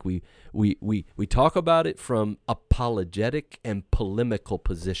rightly. I think we talk about it from apologetic and polemical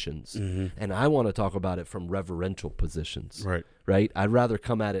positions, and I want to talk about it from reverential positions. Right? I'd rather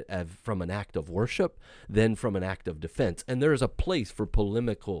come at it from an act of worship than from an act of defense. And there is a place for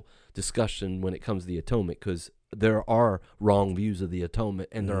polemical discussion when it comes to the atonement, because there are wrong views of the atonement,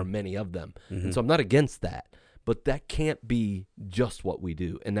 and there are many of them. And so I'm not against that, but that can't be just what we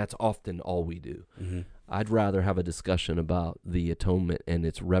do, and that's often all we do. I'd rather have a discussion about the atonement and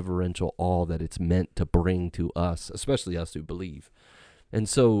its reverential awe that it's meant to bring to us, especially us who believe. And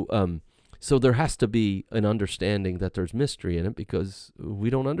so so there has to be an understanding that there's mystery in it, because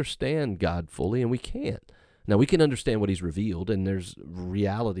we don't understand God fully, and we can't. Now, we can understand what he's revealed, and there's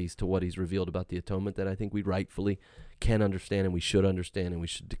realities to what he's revealed about the atonement that I think we rightfully can understand, and we should understand, and we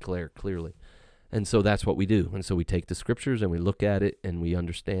should declare clearly. And so that's what we do. And so we take the Scriptures, and we look at it, and we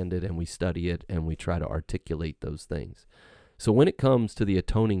understand it, and we study it, and we try to articulate those things. So when it comes to the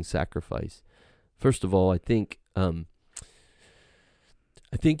atoning sacrifice, first of all, I think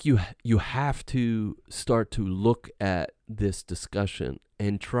you have to start to look at this discussion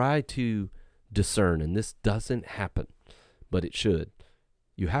and try to discern, and this doesn't happen, but it should.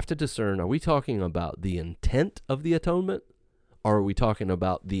 You have to discern, are we talking about the intent of the atonement, or are we talking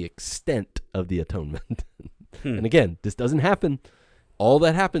about the extent of the atonement? And again, this doesn't happen. All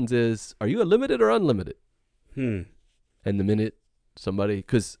that happens is, are you a limited or unlimited? And the minute somebody,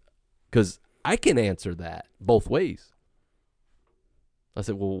 because I can answer that both ways. I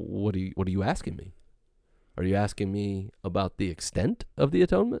said, well, what are you asking me? Are you asking me about the extent of the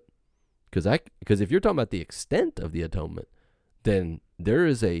atonement? Because if you're talking about the extent of the atonement, then there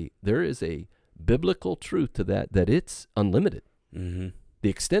is a biblical truth to that it's unlimited. Mm-hmm. The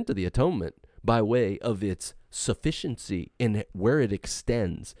extent of the atonement, by way of its sufficiency in where it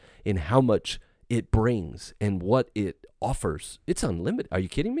extends, in how much it brings and what it offers, it's unlimited. Are you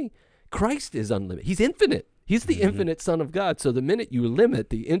kidding me? Christ is unlimited. He's infinite. He's the infinite Son of God. So the minute you limit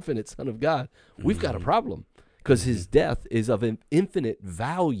the infinite Son of God, we've got a problem, because his death is of an infinite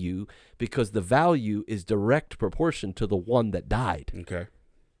value, because the value is direct proportion to the one that died. Okay.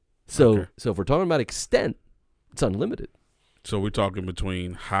 So if we're talking about extent, it's unlimited. So we're talking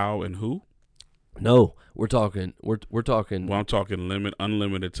between how and who? No, we're talking. Well, I'm talking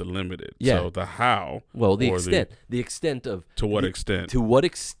unlimited to limited. Yeah. So the how. Well, the extent of to what extent? To what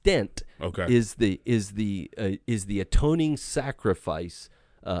extent? Okay. Is the atoning sacrifice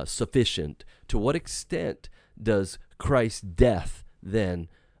sufficient? To what extent does Christ's death then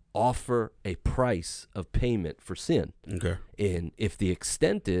offer a price of payment for sin? Okay. And if the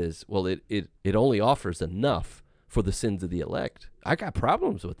extent is, well, it only offers enough for the sins of the elect, I got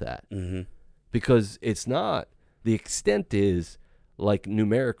problems with that. Mm-hmm. Because it's not, the extent is like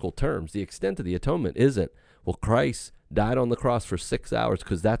numerical terms. The extent of the atonement isn't, well, Christ died on the cross for 6 hours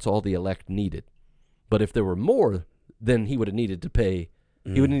because that's all the elect needed. But if there were more, then he would have needed to pay,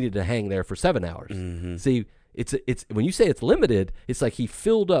 he would have needed to hang there for 7 hours. Mm-hmm. See, it's when you say it's limited, it's like he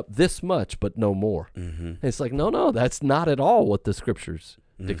filled up this much, but no more. Mm-hmm. And it's like, no, that's not at all what the scriptures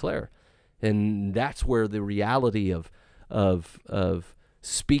declare. And that's where the reality of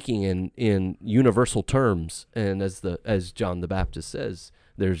speaking in universal terms, and as John the Baptist says,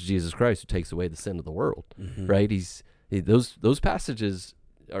 there's Jesus Christ who takes away the sin of the world, right? Those passages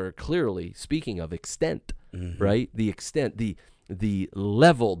are clearly speaking of extent, right? The extent, the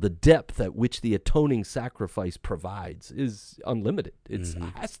level, the depth at which the atoning sacrifice provides is unlimited. It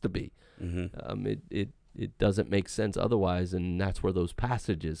has to be. It doesn't make sense otherwise, and that's where those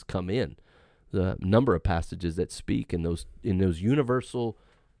passages come in. The number of passages that speak in those universal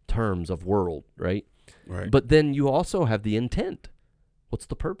terms of world, right? Right. But then you also have the intent. What's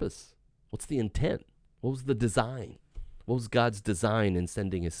the purpose? What's the intent? What was the design? What was God's design in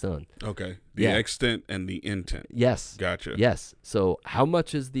sending his son? Okay. The extent and the intent. Yes. Gotcha. Yes. So how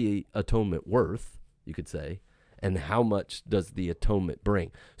much is the atonement worth, you could say, and how much does the atonement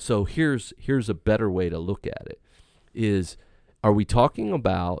bring? So here's a better way to look at it is, are we talking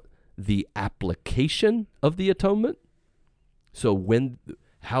about the application of the atonement? So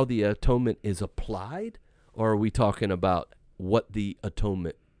how the atonement is applied, or are we talking about what the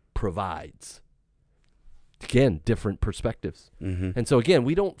atonement provides? Again, different perspectives. And so again,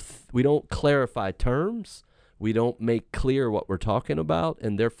 we don't clarify terms. We don't make clear what we're talking about,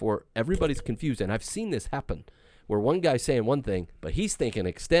 and therefore everybody's confused. And I've seen this happen where one guy's saying one thing, but he's thinking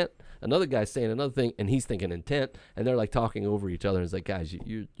extent, another guy's saying another thing, and he's thinking intent, and they're like talking over each other. And it's like, guys,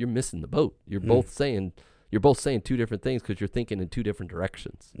 you're missing the boat. You're both saying two different things because you're thinking in two different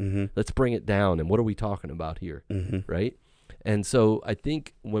directions. Let's bring it down. And what are we talking about here, right? And so I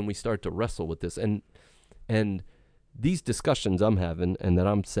think when we start to wrestle with this, and these discussions I'm having and that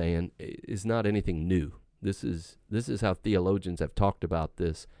I'm saying is not anything new. This is how theologians have talked about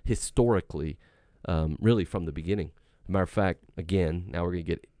this historically, really from the beginning. Matter of fact, again, now we're going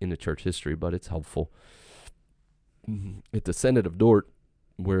to get into church history, but it's helpful. At the Synod of Dort,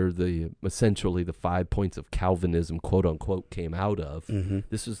 where essentially the 5 points of Calvinism, quote unquote, came out of,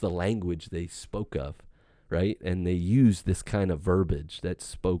 this is the language they spoke of, right? And they used this kind of verbiage that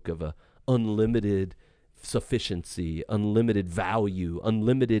spoke of a unlimited sufficiency, unlimited value,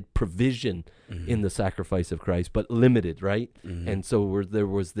 unlimited provision in the sacrifice of Christ, but limited, right? And so there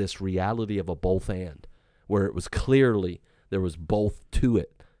was this reality of a both and, where it was clearly there was both to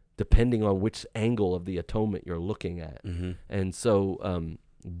it, depending on which angle of the atonement you're looking at. And so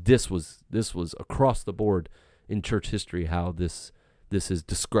this was across the board in church history how this is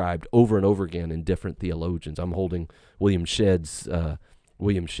described over and over again in different theologians. I'm holding William Shedd's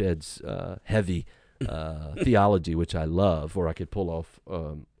heavy theology, which I love, or I could pull off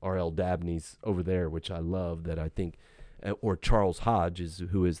R.L. Dabney's over there, which I love, that I think, or Charles Hodge,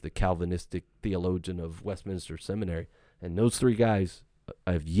 who is the Calvinistic theologian of Westminster Seminary. And those three guys,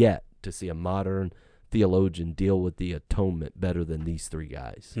 I've yet to see a modern theologian deal with the atonement better than these three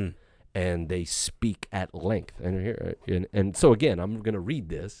guys. And they speak at length. And so again, I'm going to read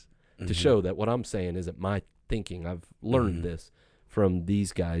this to show that what I'm saying isn't my thinking. I've learned this from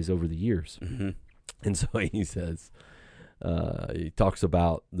these guys over the years. And so he says, he talks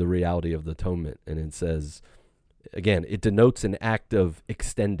about the reality of the atonement, and it says, again, it denotes an act of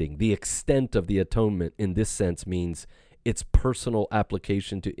extending. The extent of the atonement in this sense means its personal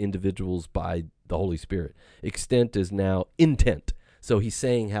application to individuals by the Holy Spirit. Extent is now intent. So he's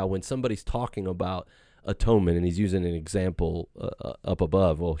saying how when somebody's talking about atonement, and he's using an example up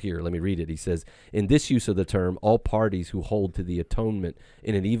above. Well, here, let me read it. He says, in this use of the term, all parties who hold to the atonement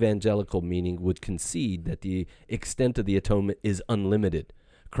in an evangelical meaning would concede that the extent of the atonement is unlimited.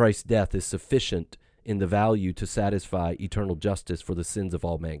 Christ's death is sufficient in the value to satisfy eternal justice for the sins of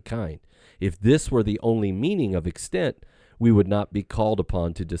all mankind. If this were the only meaning of extent, we would not be called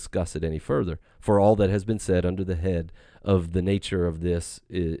upon to discuss it any further. For all that has been said under the head of the nature of this,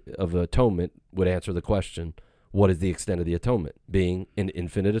 of atonement, would answer the question, what is the extent of the atonement? Being an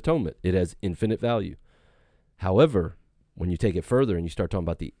infinite atonement. It has infinite value. However, when you take it further and you start talking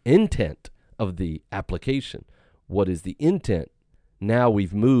about the intent of the application, what is the intent? Now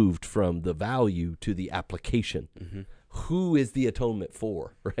we've moved from the value to the application. Mm-hmm. Who is the atonement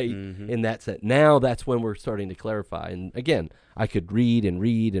for, right? Mm-hmm. In that sense. Now that's when we're starting to clarify. And again, I could read and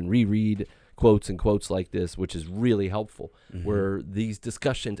reread quotes and quotes like this, which is really helpful, mm-hmm. where these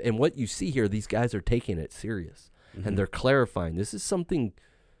discussions, and what you see here, these guys are taking it serious, mm-hmm. and they're clarifying. This is something,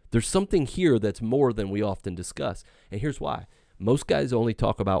 there's something here that's more than we often discuss. And here's why. Most guys only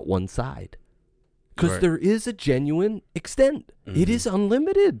talk about one side. Because there is a genuine extent. Mm-hmm. It is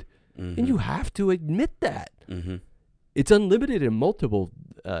unlimited. Mm-hmm. And you have to admit that. Mm-hmm. It's unlimited in multiple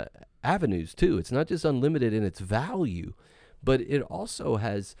avenues, too. It's not just unlimited in its value, but it also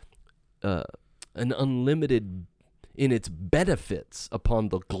has an unlimited in its benefits upon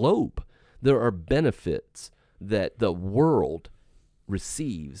the globe. There are benefits that the world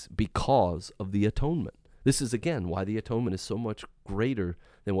receives because of the atonement. This is, again, why the atonement is so much greater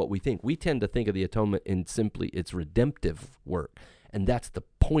than what we think. We tend to think of the atonement in simply its redemptive work, and that's the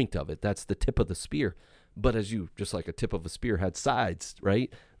point of it. That's the tip of the spear. But just like a tip of a spear had sides,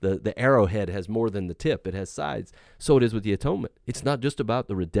 right? The arrowhead has more than the tip. It has sides. So it is with the atonement. It's not just about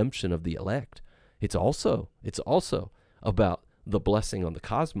the redemption of the elect. It's also about the blessing on the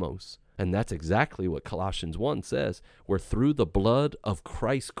cosmos. And that's exactly what Colossians 1 says, where through the blood of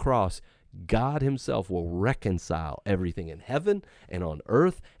Christ's cross, God himself will reconcile everything in heaven and on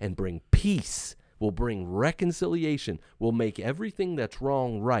earth and bring peace, will bring reconciliation, will make everything that's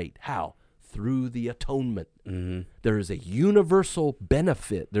wrong right. How? Through the atonement. Mm-hmm. There is a universal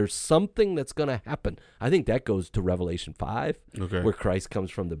benefit. There's something that's going to happen. I think that goes to Revelation 5, where Christ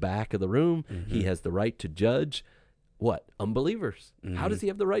comes from the back of the room. Mm-hmm. He has the right to judge what? Unbelievers. Mm-hmm. How does he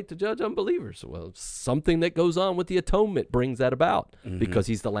have the right to judge unbelievers? Well, something that goes on with the atonement brings that about, mm-hmm. because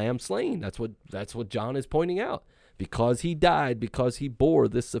he's the lamb slain. That's what John is pointing out. Because he died, because he bore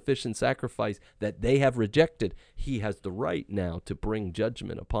this sufficient sacrifice that they have rejected, he has the right now to bring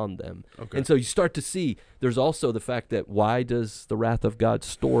judgment upon them. Okay. And so you start to see there's also the fact that why does the wrath of God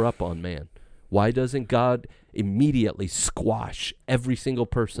store up on man? Why doesn't God immediately squash every single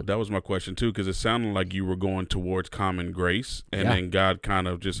person? That was my question too, because it sounded like you were going towards common grace, and then God kind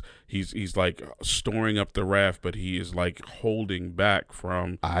of just he's like storing up the wrath, but he is like holding back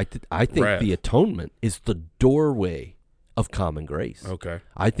from. I think wrath. The atonement is the doorway of common grace. Okay,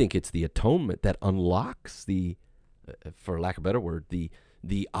 I think it's the atonement that unlocks the, for lack of a better word,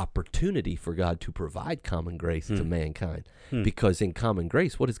 the opportunity for God to provide common grace to mankind. Because in common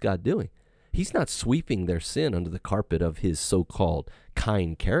grace, what is God doing? He's not sweeping their sin under the carpet of his so-called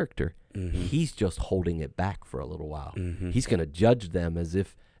kind character. Mm-hmm. He's just holding it back for a little while. Mm-hmm. He's going to judge them as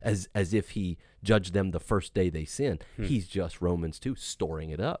if he judged them the first day they sinned. He's just, Romans 2, storing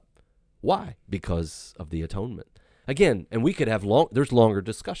it up. Why? Because of the atonement. Again, and we could have there's longer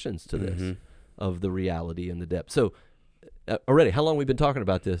discussions to this of the reality and the depth. So already, how long we've been talking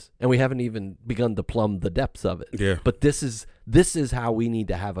about this, and we haven't even begun to plumb the depths of it. Yeah. But this is how we need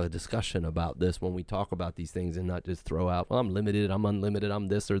to have a discussion about this when we talk about these things, and not just throw out, well, I'm limited, I'm unlimited, I'm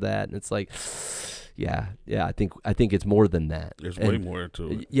this or that. And it's like, yeah, I think it's more than that. There's way more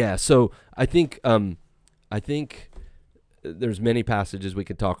to it. Yeah. So I think there's many passages we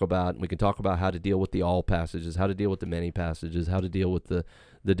can talk about. We can talk about how to deal with the all passages, how to deal with the many passages, how to deal with the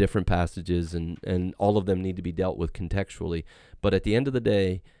different passages, and all of them need to be dealt with contextually. But at the end of the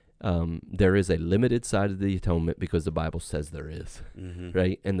day, there is a limited side of the atonement because the Bible says there is,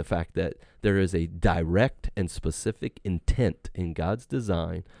 right? And the fact that there is a direct and specific intent in God's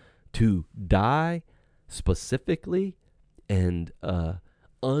design to die specifically and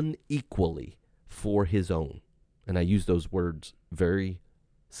unequally for his own. And I use those words very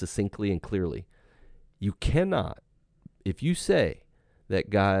succinctly and clearly. You cannot, if you say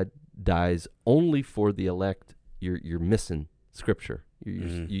that God dies only for the elect, you're missing Scripture.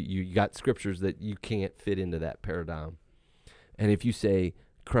 You got scriptures that you can't fit into that paradigm. And if you say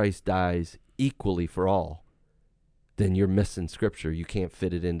Christ dies equally for all, then you're missing scripture. You can't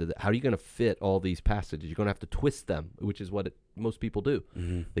fit it into how are you going to fit all these passages? You're going to have to twist them, which is what most people do.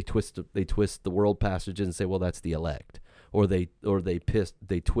 Mm-hmm. They twist the world passages and say, well, that's the elect, or they twist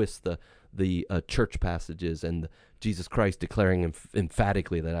the church passages and Jesus Christ declaring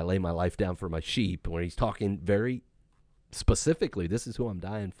emphatically that I lay my life down for my sheep, when he's talking very specifically, this is who I'm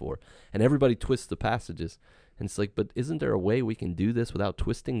dying for. And everybody twists the passages. And it's like, but isn't there a way we can do this without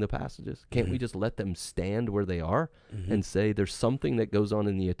twisting the passages? Can't we just let them stand where they are and say there's something that goes on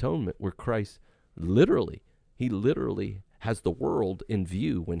in the atonement where Christ literally has the world in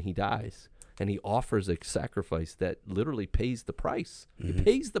view when he dies, and he offers a sacrifice that literally pays the price. He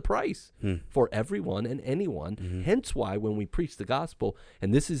pays the price for everyone and anyone. Hence why when we preach the gospel,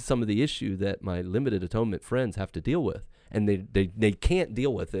 and this is some of the issue that my limited atonement friends have to deal with, and they can't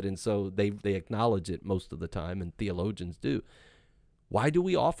deal with it, and so they acknowledge it most of the time, and theologians do. Why do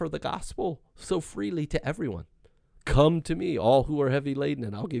we offer the gospel so freely to everyone? Come to me, all who are heavy laden,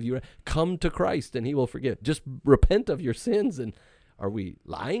 and I'll give you come to Christ, and he will forgive. Just repent of your sins. And are we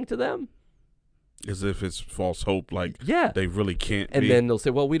lying to them? As if it's false hope, like Yeah. they really can't And be. then they'll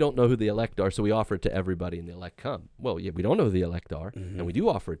say, well, we don't know who the elect are, so we offer it to everybody, and the elect come. Well, yeah, we don't know who the elect are, and we do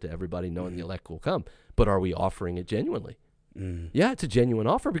offer it to everybody, knowing the elect will come. But are we offering it genuinely? Yeah, it's a genuine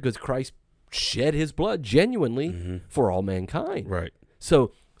offer because Christ shed his blood genuinely for all mankind. Right.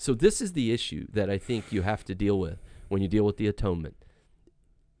 So this is the issue that I think you have to deal with when you deal with the atonement.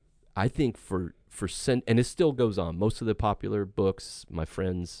 I think and it still goes on. Most of the popular books, my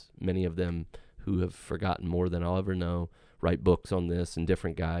friends, many of them who have forgotten more than I'll ever know, write books on this, and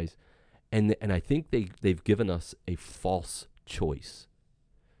different guys. And I think they've given us a false choice.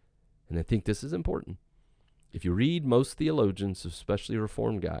 And I think this is important. If you read most theologians, especially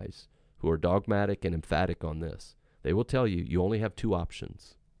Reformed guys, who are dogmatic and emphatic on this, they will tell you you only have two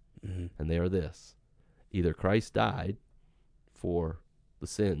options. And they are this. Either Christ died for the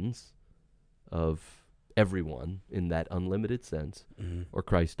sins of everyone in that unlimited sense, or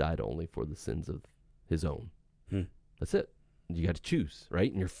Christ died only for the sins of his own. That's it. You got to choose,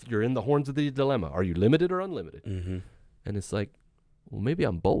 right? And you're in the horns of the dilemma. Are you limited or unlimited? And it's like, well, maybe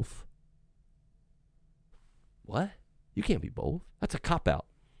I'm both. What? You can't be both. That's a cop-out.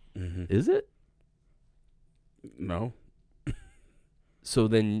 Is it? No. So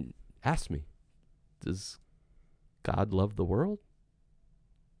then ask me, does God love the world?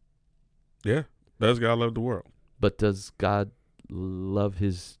 Yeah. Does God love the world? But does God love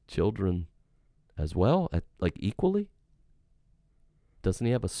his children as well, like equally? Doesn't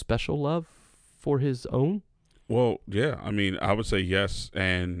he have a special love for his own? Well, yeah. I mean, I would say yes,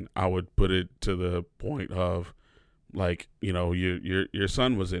 and I would put it to the point of, like, you know, your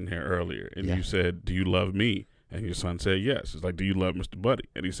son was in here earlier, and you said, "Do you love me?" And your son said yes. It's like, "Do you love Mr. Buddy?"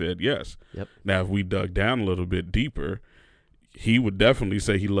 And he said yes. Yep. Now, if we dug down a little bit deeper, he would definitely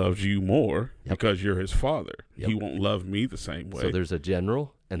say he loves you more because you're his father. He won't love me the same way. So there's a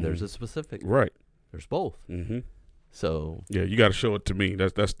general and there's a specific. Right. There's both. So yeah, you got to show it to me.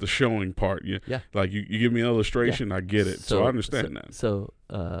 That's the showing part. Yeah. Like you give me an illustration, I get it. So I understand that. So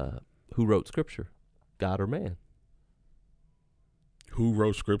who wrote scripture? God or man? Who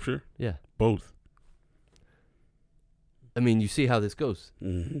wrote scripture? Yeah. Both. I mean, you see how this goes.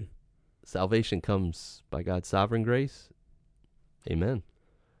 Mm-hmm. Salvation comes by God's sovereign grace. Amen.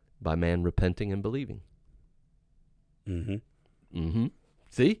 By man repenting and believing.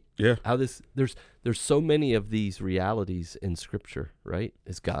 See? Yeah. How there's so many of these realities in scripture, right?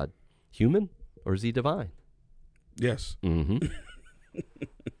 Is God human or is he divine? Yes.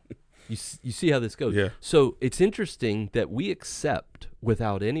 You see how this goes. Yeah. So it's interesting that we accept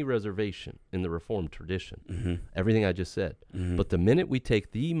without any reservation in the Reformed tradition everything I just said. But the minute we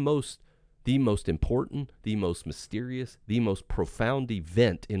take the most important, the most mysterious, the most profound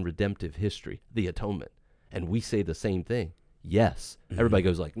event in redemptive history, the atonement, and we say the same thing, yes, everybody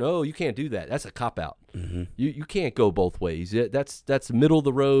goes like, no, you can't do that. That's a cop-out. You can't go both ways. That's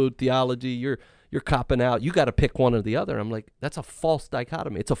middle-of-the-road theology. You're copping out. You got to pick one or the other. I'm like, that's a false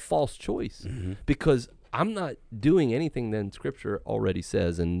dichotomy. It's a false choice because I'm not doing anything that Scripture already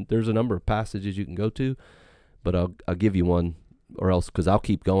says. And there's a number of passages you can go to, but I'll give you one, or else because I'll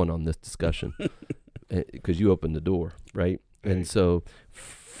keep going on this discussion because you opened the door, right? Right. And so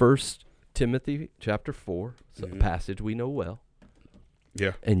 1 Timothy chapter 4, a passage we know well.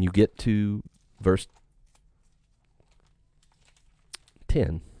 Yeah. And you get to verse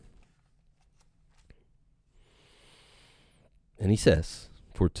 10. And he says,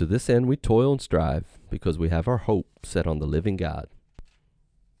 "For to this end we toil and strive, because we have our hope set on the living God,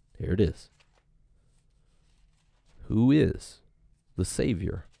 Here it is. Who is the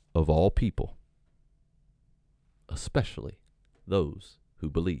Savior of all people, especially those who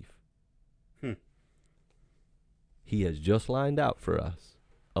believe? He has just lined out for us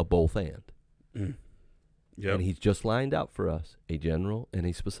a both and. Yep. And he's just lined out for us a general and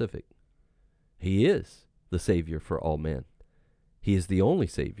a specific. He is the Savior for all men. He is the only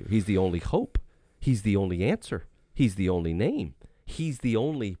Savior. He's the only hope. He's the only answer. He's the only name. He's the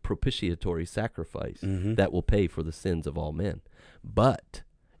only propitiatory sacrifice that will pay for the sins of all men. But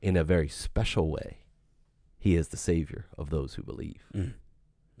in a very special way, he is the Savior of those who believe.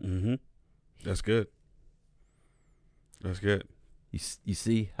 That's good. That's good. You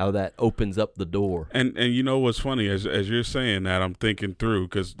see how that opens up the door. And you know what's funny, as you're saying that, I'm thinking through,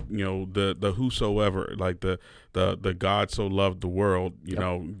 because you know the whosoever, like the God so loved the world, you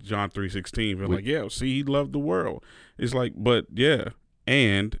know, John 3:16, like, yeah, see, he loved the world. It's like, but yeah,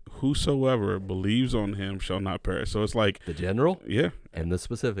 and whosoever believes on him shall not perish. So it's like the general, yeah, and the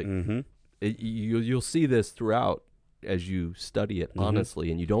specific. You'll see this throughout as you study it honestly,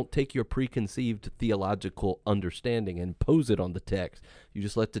 and you don't take your preconceived theological understanding and pose it on the text. You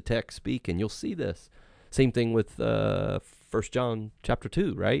just let the text speak, and you'll see this. Same thing with 1 John chapter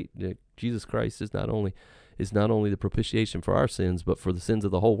 2, right? Jesus Christ is not only the propitiation for our sins, but for the sins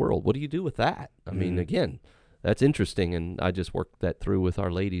of the whole world. What do you do with that? I mean, again, that's interesting, and I just worked that through with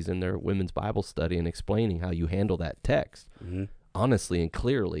our ladies in their women's Bible study and explaining how you handle that text honestly and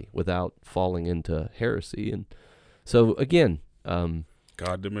clearly without falling into heresy. And so again,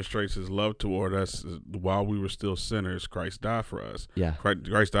 God demonstrates his love toward us while we were still sinners. Christ died for us. Yeah.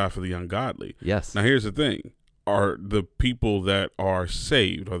 Christ died for the ungodly. Yes. Now here's the thing. Are the people that are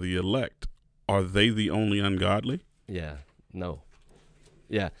saved, or the elect, are they the only ungodly? Yeah. No.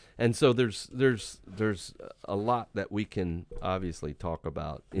 Yeah. And so there's a lot that we can obviously talk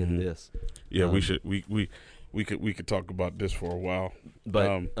about in this. Yeah, we should we could talk about this for a while.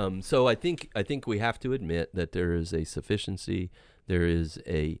 But so I think we have to admit that there is a sufficiency, there's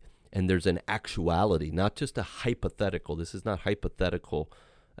an actuality, not just a hypothetical. This is not hypothetical,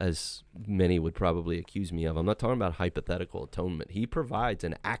 as many would probably accuse me of. I'm not talking about hypothetical atonement. He provides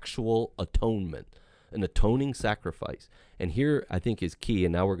an actual atonement, an atoning sacrifice. And here I think is key,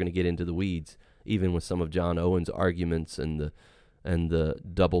 and now we're going to get into the weeds, even with some of John Owen's arguments and the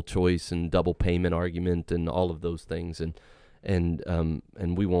double choice and double payment argument and all of those things, and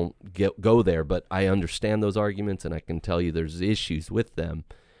we won't go there, but I understand those arguments, and I can tell you there's issues with them.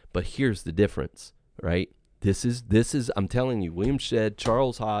 But here's the difference, right? This is I'm telling you, William Shedd,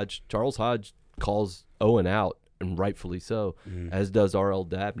 Charles Hodge calls Owen out, and rightfully so, as does R.L.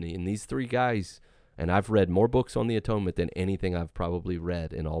 Dabney, and these three guys. And I've read more books on the atonement than anything I've probably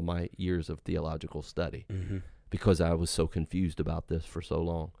read in all my years of theological study. Because I was so confused about this for so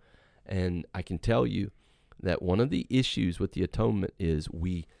long. And I can tell you that one of the issues with the atonement is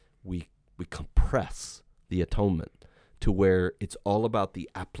we compress the atonement to where it's all about the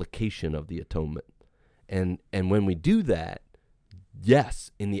application of the atonement. And when we do that,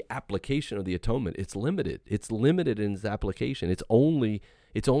 yes, in the application of the atonement, it's limited. It's limited in its application. It's only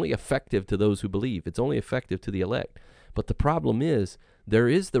effective to those who believe. It's only effective to the elect. But the problem is, there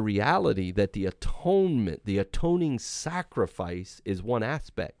is the reality that the atonement, the atoning sacrifice, is one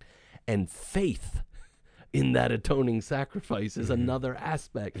aspect, and faith in that atoning sacrifice is another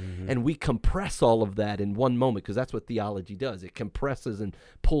aspect. And we compress all of that in one moment, because that's what theology does. It compresses and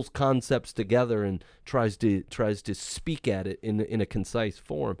pulls concepts together and tries to speak at it in a concise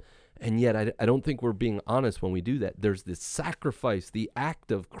form. And yet I don't think we're being honest when we do that. There's this sacrifice, the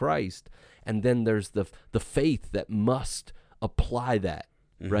act of Christ, and then there's the faith that must apply that,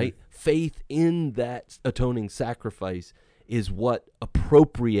 right? Faith in that atoning sacrifice is what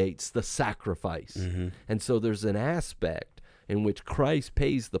appropriates the sacrifice. And so there's an aspect in which Christ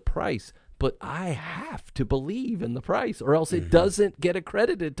pays the price, but I have to believe in the price, or else it doesn't get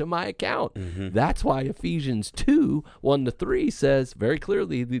accredited to my account. That's why Ephesians 2:1-3 says very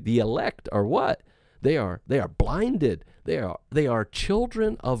clearly the elect are what? They are blinded. They are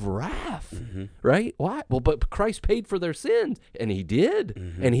children of wrath, right? Why? Well, but Christ paid for their sins, and he did,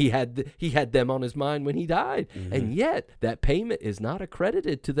 and he had them on his mind when he died, and yet that payment is not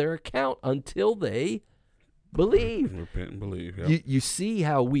accredited to their account until they believe. Repent and believe. Yep. You see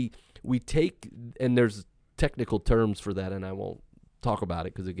how we take, and there's technical terms for that, and I won't talk about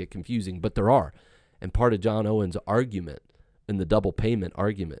it because it get confusing, but there are. And part of John Owen's argument in the double payment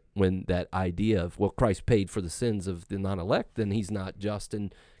argument, when that idea of, well, Christ paid for the sins of the non-elect, then he's not just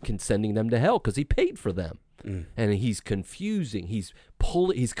in sending them to hell because he paid for them. And he's confusing, he's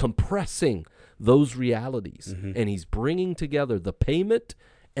compressing those realities, and he's bringing together the payment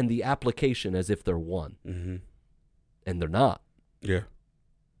and the application as if they're one. Mm-hmm. And they're not. Yeah.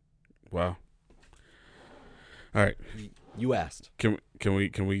 Wow. All right. You asked. Can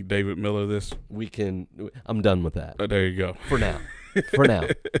we David Miller this? We can. I'm done with that. There you go. For now. For now.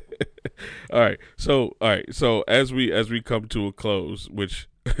 All right. So as we come to a close, which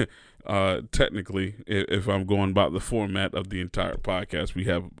technically, if I'm going about the format of the entire podcast, we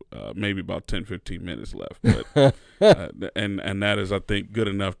have maybe about 10-15 minutes left. But and that is, I think, good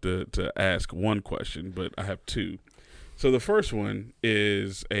enough to ask one question, but I have two. So the first one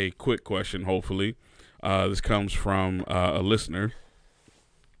is a quick question, hopefully. This comes from a listener.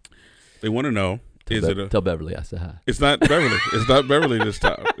 They want to know, tell Beverly I said hi. It's not Beverly. It's not Beverly this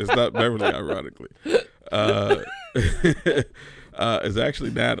time. It's not Beverly, ironically. It's actually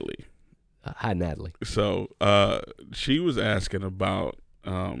Natalie. Hi, Natalie. So she was asking about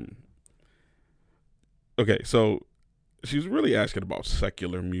okay, so she's really asking about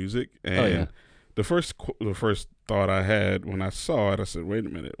secular music, and the first thought I had when I saw it, I said, wait a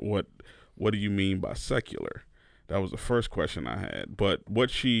minute, what do you mean by secular? That was the first question I had. But what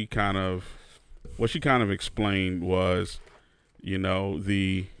she kind of explained was,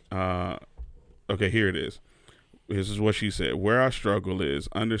 the okay, here it is. This is what she said. Where I struggle is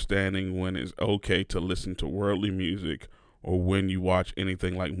understanding when it's okay to listen to worldly music or when you watch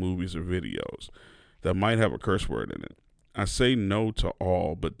anything like movies or videos that might have a curse word in it. I say no to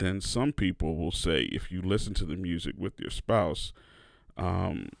all, but then some people will say if you listen to the music with your spouse,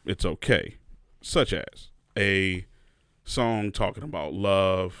 it's okay. Such as a song talking about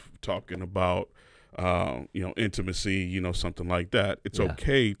love, talking about, intimacy, something like that. It's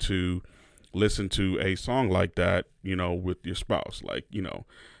okay to listen to a song like that, with your spouse.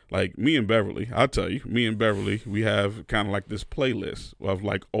 Like me and Beverly, I'll tell you, we have kind of like this playlist of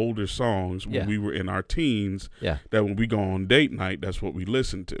like older songs when we were in our teens, that when we go on date night, that's what we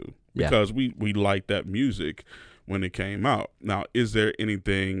listen to because we like that music when it came out. Now, is there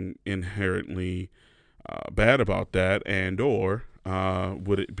anything inherently bad about that, and or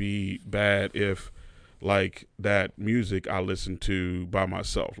would it be bad if like that music I listen to by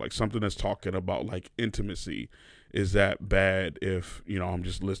myself, like something that's talking about like intimacy, is that bad if I'm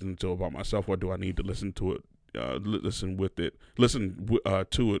just listening to it by myself, or do I need to listen to it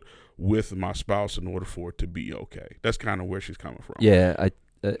to it with my spouse in order for it to be okay? That's kind of where she's coming from.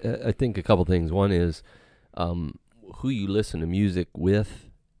 I think a couple things. One is who you listen to music with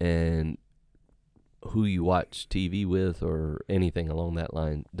and who you watch TV with or anything along that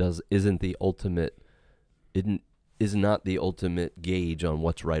line is not the ultimate gauge on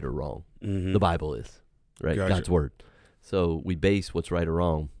what's right or wrong. Mm-hmm. The Bible is, right? Gotcha. God's word. So we base what's right or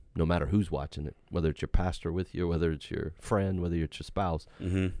wrong no matter who's watching it, whether it's your pastor with you, whether it's your friend, whether it's your spouse.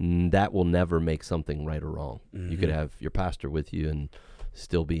 Mm-hmm. That will never make something right or wrong. Mm-hmm. You could have your pastor with you and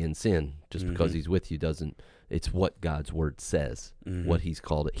still be in sin just because he's with you. It's what God's word says, what he's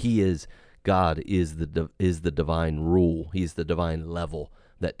called it. God is the divine rule. He's the divine level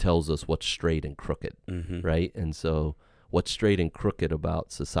that tells us what's straight and crooked, right? And so what's straight and crooked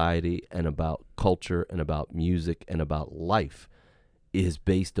about society and about culture and about music and about life is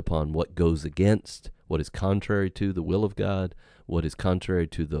based upon what goes against, what is contrary to the will of God, what is contrary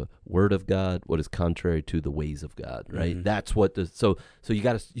to the word of God, what is contrary to the ways of God, right? That's what so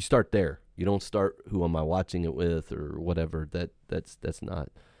you start there. You don't start who am I watching it with or whatever. That's not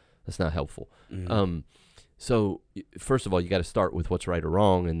helpful. So first of all, you got to start with what's right or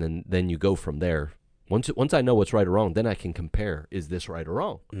wrong, and then you go from there. Once I know what's right or wrong, then I can compare. Is this right or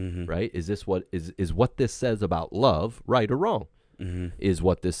wrong? Right? Is this what this says about love right or wrong? Is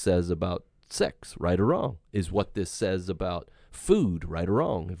what this says about sex right or wrong? Is what this says about food right or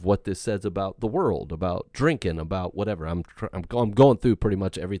wrong? If what this says about the world, about drinking, about whatever. I'm going through pretty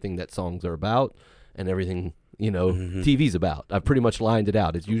much everything that songs are about and everything TV's about. I've pretty much lined it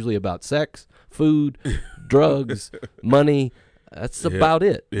out. It's usually about sex, food, drugs, money. That's about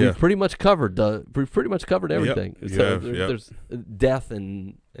it. Yeah. We've pretty much covered everything. Yep. So there's death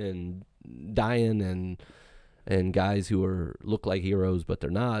and dying and guys who look like heroes but they're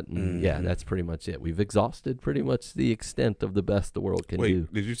not. And that's pretty much it. We've exhausted pretty much the extent of the best the world can do.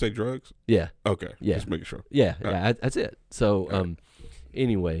 Did you say drugs? Yeah. Okay. Yeah. Just making sure. Yeah. That's it. So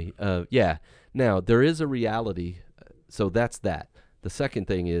anyway, Now, there is a reality, so that's that. The second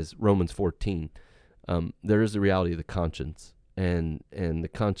thing is Romans 14. There is a reality of the conscience, and the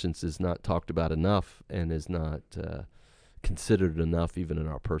conscience is not talked about enough and is not considered enough even in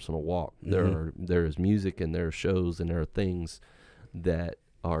our personal walk. There is music and there are shows and there are things that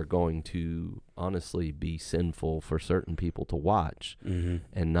are going to honestly be sinful for certain people to watch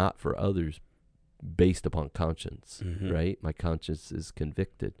and not for others based upon conscience, Mhm. right? My conscience is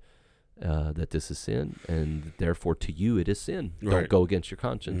convicted that this is sin, and therefore to you it is sin. Don't Right. go against your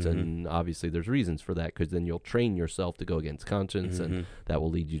conscience. Mhm. And obviously there's reasons for that, because then you'll train yourself to go against conscience, and Mhm. that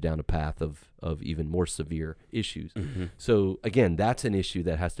will lead you down a path of even more severe issues. Mhm. So again, that's an issue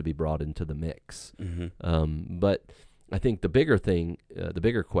that has to be brought into the mix. Mhm. But I think the bigger thing, the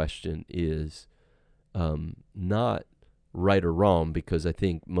bigger question is not right or wrong, because I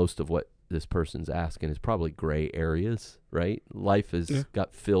think most of what this person's asking is probably gray areas, right? Life has Yeah.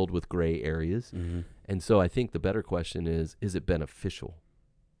 got filled with gray areas. Mhm. And so I think the better question is it beneficial?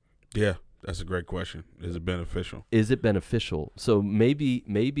 Yeah, that's a great question. Is it beneficial? Is it beneficial? So maybe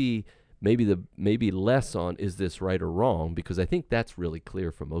less on is this right or wrong, because I think that's really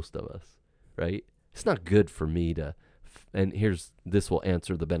clear for most of us, right? It's not good for me to, and this will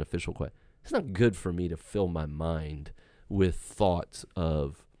answer the beneficial question. It's not good for me to fill my mind with thoughts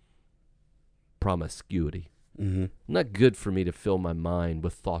of promiscuity. Mm-hmm. Not good for me to fill my mind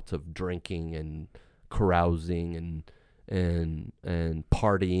with thoughts of drinking and carousing and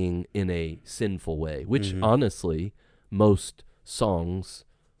partying in a sinful way, which Mhm. honestly, most songs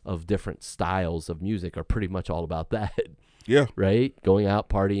of different styles of music are pretty much all about that, Yeah. right? Going out,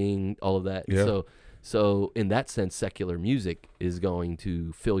 partying, all of that. Yeah. So in that sense, secular music is going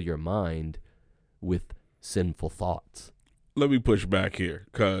to fill your mind with sinful thoughts. Let me push back here,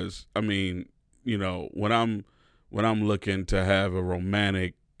 because I mean, when I'm looking to have a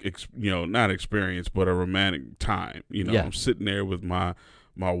romantic, not experience, but a romantic time. Yeah. I'm sitting there with my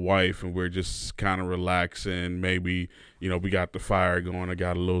wife, and we're just kind of relaxing. Maybe we got the fire going. I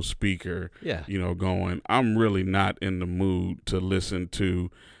got a little speaker, Yeah. going. I'm really not in the mood to listen to,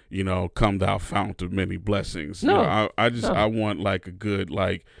 "Come Thou Fount of Many Blessings." No. I want like a good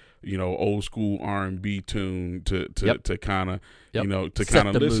old school R&B tune to Yep. kind of Yep. to Set kind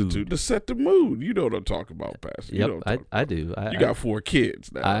of the listen mood. to set the mood. You know what I'm talking about, Pastor. You know Yep, what I'm talking I about. do. You got 4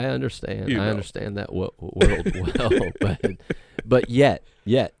 kids now. I understand. You I know. understand that world well, but yet,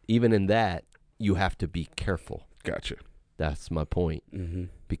 even in that, you have to be careful. Gotcha. That's my point. Mm-hmm.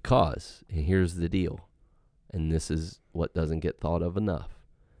 Because, and here's the deal, and this is what doesn't get thought of enough: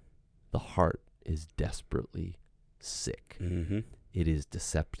 the heart is desperately sick. Mm-hmm. It is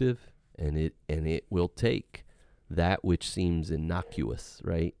deceptive, and it will take that which seems innocuous,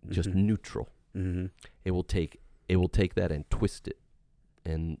 right? Just Mhm. neutral. Mm-hmm. It will take that and twist it.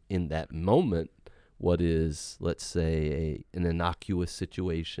 And in that moment, what is, let's say, an innocuous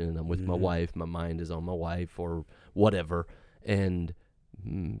situation, I'm with my Mhm. wife, my mind is on my wife or whatever, and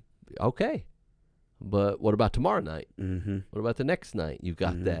okay, but what about tomorrow night? Mm-hmm. What about the next night? You've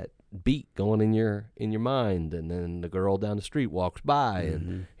got Mhm. that beat going in your mind, and then the girl down the street walks by,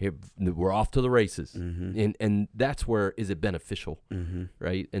 and here, we're off to the races. Mm-hmm. And that's where, is it beneficial? Mm-hmm.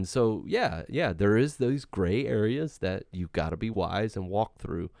 Right? And so, yeah, there is those gray areas that you've got to be wise and walk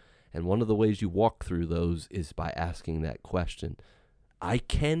through. And one of the ways you walk through those is by asking that question. I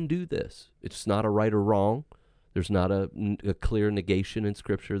can do this. It's not a right or wrong. There's not a clear negation in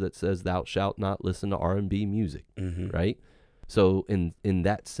Scripture that says thou shalt not listen to R&B music, Mm-hmm. right? So in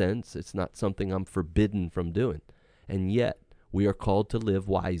that sense, it's not something I'm forbidden from doing. And yet, we are called to live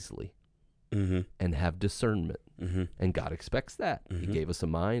wisely Mm-hmm. and have discernment. Mm-hmm. And God expects that. He Mhm. gave us a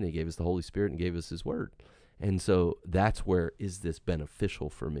mind, He gave us the Holy Spirit, and gave us His Word. And so that's where, is this beneficial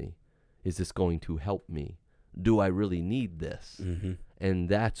for me? Is this going to help me? Do I really need this? Mm-hmm. And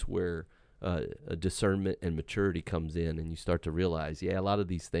that's where a discernment and maturity comes in, and you start to realize, a lot of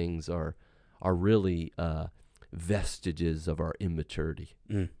these things are really vestiges of our immaturity.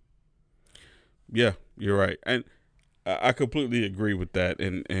 Mm. Yeah, you're right, and I completely agree with that.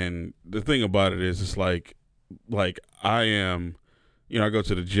 And the thing about it is, it's like I am, I go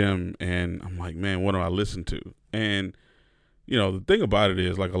to the gym and I'm like, man, what do I listen to? And the thing about it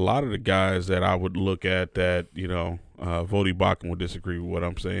is, like, a lot of the guys that I would look at that, Vody Bakken would disagree with what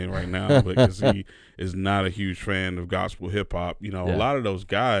I'm saying right now because he is not a huge fan of gospel hip hop. A lot of those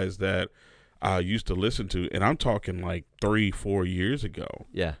guys that I used to listen to, and I'm talking like 3-4 years ago,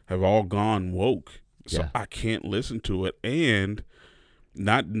 have all gone woke. So I can't listen to it, and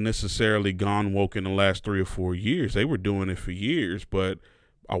not necessarily gone woke in the last 3 or 4 years. They were doing it for years, but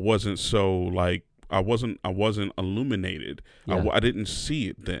I wasn't I wasn't illuminated. I didn't see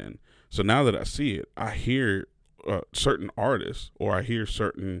it then. So now that I see it, I hear certain artists, or I hear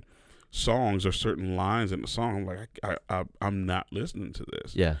certain songs or certain lines in the song. I'm like, I'm not listening to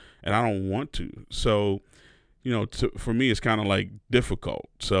this. Yeah. And I don't want to. So, for me, it's kind of like difficult.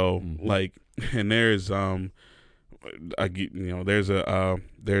 So like, and there's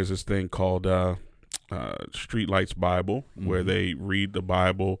there's this thing called Streetlights Bible, where they read the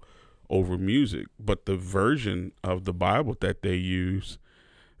Bible over music, but the version of the Bible that they use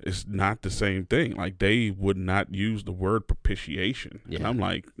is not the same thing. Like, they would not use the word propitiation. Yeah. And I'm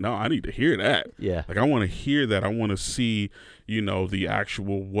like, no, I need to hear that. Yeah. Like, I want to hear that. I want to see, the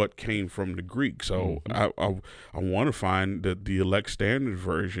actual what came from the Greek. So I want to find the Elect Standard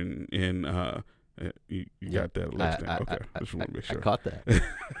version in you got that Elect Standard. Okay. I just want to make sure. I caught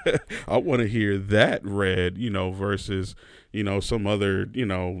that. I want to hear that read, versus, some other,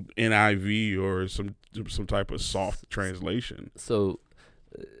 NIV or some type of soft translation. So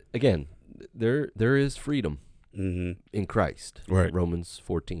again, there is freedom in Christ. Right. Romans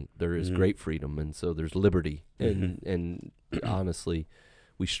 14. There is great freedom, and so there's liberty. And honestly,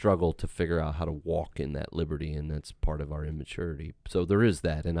 we struggle to figure out how to walk in that liberty, and that's part of our immaturity. So there is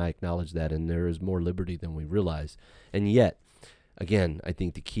that, and I acknowledge that, and there is more liberty than we realize. And yet, again, I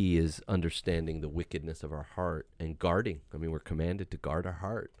think the key is understanding the wickedness of our heart and guarding. I mean, we're commanded to guard our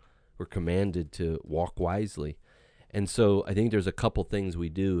heart. We're commanded to walk wisely. And so I think there's a couple things we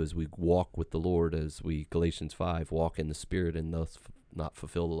do as we walk with the Lord, as we, Galatians 5, walk in the Spirit and thus not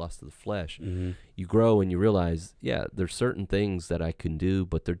fulfill the lust of the flesh. You grow and you realize, there's certain things that I can do,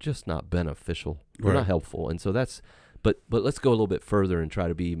 but they're just not beneficial. They're not helpful. And so but let's go a little bit further and try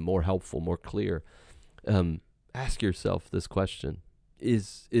to be more helpful, more clear. Ask yourself this question.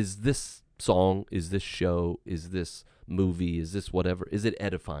 Is this song, is this show, is this movie, is this whatever, is it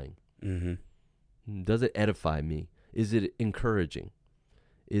edifying? Does it edify me? Is it encouraging?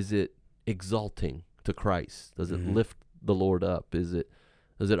 Is it exalting to Christ? Does it lift the Lord up? Does it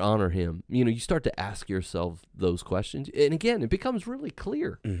honor him? You start to ask yourself those questions. And again, it becomes really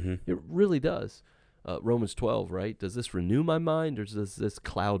clear. It really does. Romans 12, right? Does this renew my mind, or does this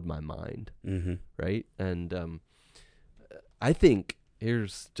cloud my mind? Right? And I think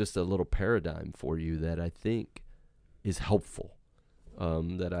here's just a little paradigm for you that I think is helpful,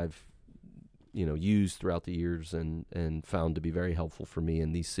 that I've used throughout the years and found to be very helpful for me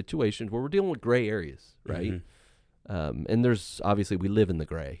in these situations where we're dealing with gray areas, right? And there's obviously, we live in the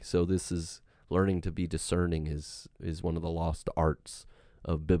gray. So this is learning to be discerning is one of the lost arts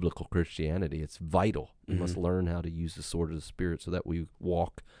of biblical Christianity. It's vital. We must learn how to use the sword of the Spirit so that we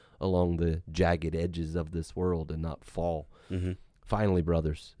walk along the jagged edges of this world and not fall. Finally,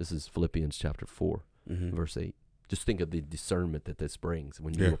 brothers, this is Philippians chapter 4, verse 8. Just think of the discernment that this brings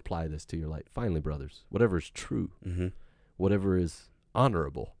when you apply this to your life. Finally, brothers, whatever is true, whatever is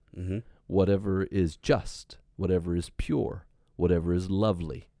honorable, whatever is just, whatever is pure, whatever is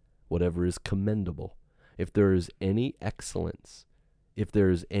lovely, whatever is commendable, if there is any excellence, if there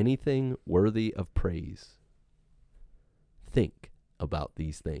is anything worthy of praise, think about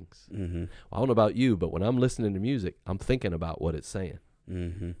these things. Well, I don't know about you, but when I'm listening to music, I'm thinking about what it's saying.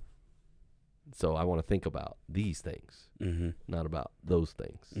 So I want to think about these things, not about those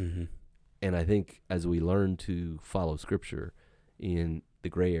things. And I think as we learn to follow Scripture in the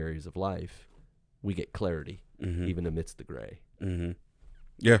gray areas of life, we get clarity, even amidst the gray.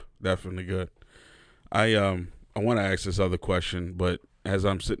 Yeah, definitely good. I want to ask this other question, but as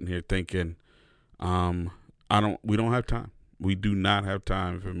I'm sitting here thinking, we don't have time. We do not have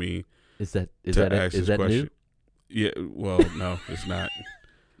time for me. Is that question. new? Yeah. Well, no, it's not.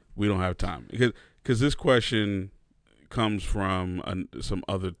 We don't have time because this question comes from some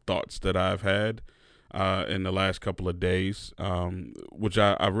other thoughts that I've had in the last couple of days, which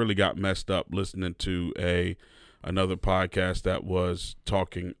I really got messed up listening to another podcast that was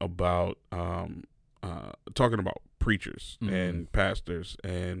talking about preachers and pastors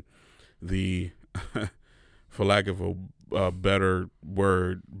and the, for lack of a better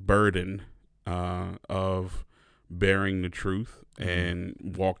word, burden of bearing the truth and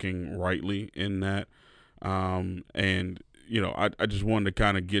walking rightly in that. And, I just wanted to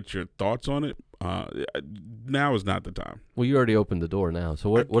kind of get your thoughts on it. Now is not the time. Well, you already opened the door now. So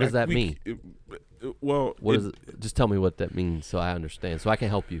what does that mean? Is it? Just tell me what that means so I understand, so I can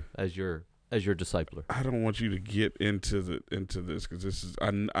help you as your discipler. I don't want you to get into this because this is,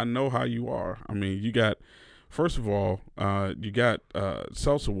 I know how you are. I mean, you got, first of all, you got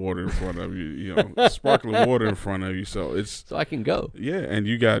seltzer water in front of you, sparkling water in front of you. So I can go. Yeah, and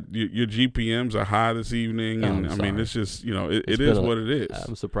you got your GPMs are high this evening, and I mean, it's just it is what it is.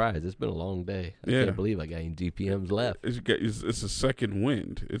 I'm surprised. It's been a long day. I can't believe I got any GPMs left. It's a second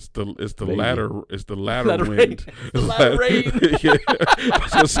wind. It's the Maybe. latter wind. It's the latter rain. Yeah, I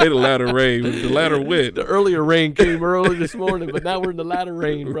was gonna say the latter rain. The latter wind. The earlier rain came early this morning, but now we're in the latter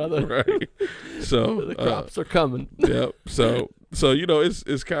rain, brother. Right. So the crops are coming. Yeah. So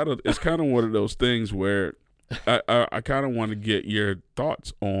it's kind of one of those things where I kind of want to get your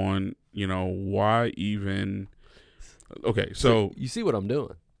thoughts on why even. Okay, so you see what I'm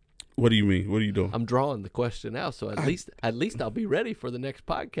doing. What do you mean? What are you doing? I'm drawing the question out, so at least I'll be ready for the next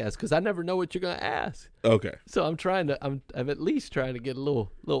podcast because I never know what you're gonna ask. Okay. So I'm at least trying to get a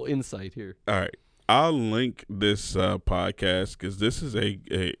little insight here. All right. I'll link this podcast because this is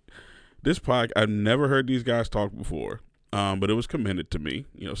this podcast. I've never heard these guys talk before, but it was commended to me.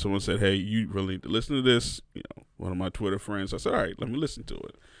 You know, someone said, "Hey, you really need to listen to this." You know, one of my Twitter friends. I said, "All right, let me listen to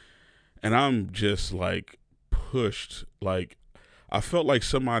it," and I'm just like pushed. Like I felt like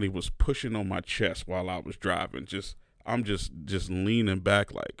somebody was pushing on my chest while I was driving. I'm just leaning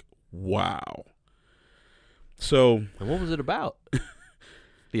back, like, wow. So, and what was it about?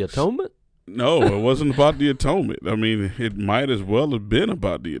 The atonement? No, it wasn't about the atonement. I mean, it might as well have been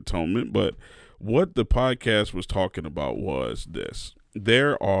about the atonement, but what the podcast was talking about was this.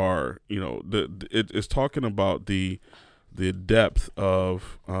 There are, you know, it's talking about the depth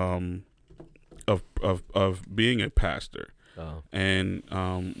of being a pastor. Oh. And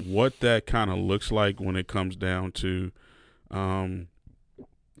what that kind of looks like when it comes down to about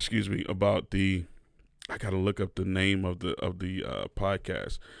the I got to look up the name of the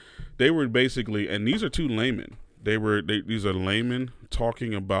podcast. They were basically, and these are two laymen. These are laymen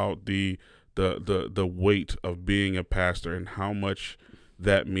talking about the weight of being a pastor and how much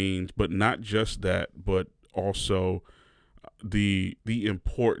that means, but not just that, but also the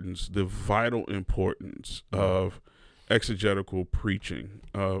importance, the vital importance of exegetical preaching,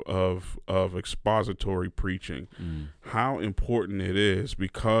 of expository preaching, how important it is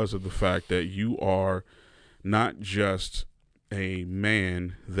because of the fact that you are not just a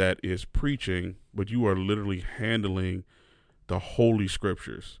man that is preaching, but you are literally handling the Holy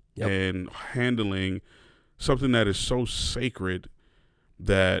Scriptures. Yep. And handling something that is so sacred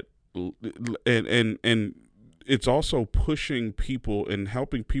that, and it's also pushing people and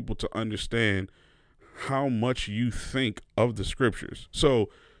helping people to understand how much you think of the Scriptures. So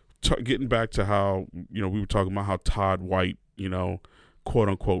getting back to how, you know, we were talking about how Todd White, you know, quote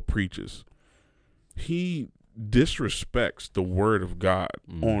unquote preaches. He disrespects the Word of God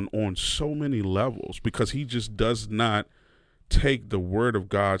on so many levels because he just does not take the Word of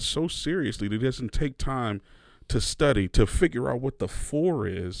God so seriously that he doesn't take time to study, to figure out what the for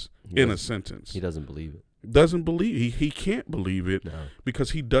is in a sentence. He doesn't believe it. Doesn't believe he can't believe it. No.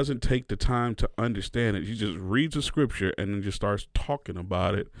 Because he doesn't take the time to understand it. He just reads the Scripture and then just starts talking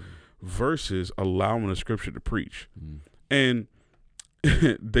about it versus allowing the Scripture to preach. And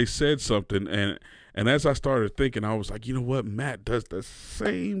they said something, and as I started thinking, I was like, you know what, Matt does the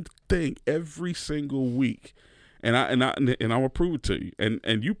same thing every single week, and I will prove it to you.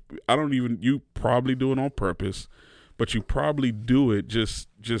 And you probably do it on purpose, but you probably do it just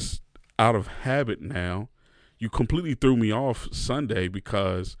out of habit now. You completely threw me off Sunday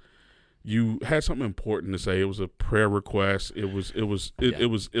because you had something important to say. It was a prayer request. It was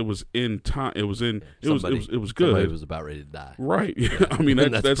in time. It was good. Somebody was about ready to die. Right. Yeah. I mean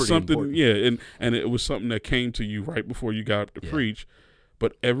that's something important. Yeah, and it was something that came to you right before you got up to preach.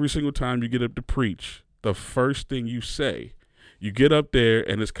 But every single time you get up to preach, the first thing you say, you get up there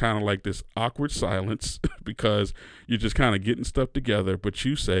and it's kind of like this awkward silence because you're just kind of getting stuff together, but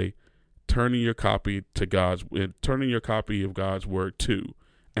you say, turning your copy of God's word to,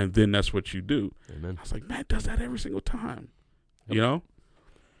 and then that's what you do. Amen. I was like, Matt does that every single time, you know.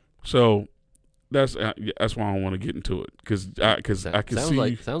 So that's why I don't want to get into it because I can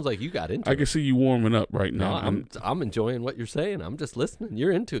see sounds like you got into it. I can see you warming up right now. No, I'm enjoying what you're saying. I'm just listening.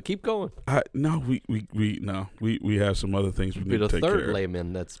 You're into it. Keep going. We have some other things we need to take care of. Be the third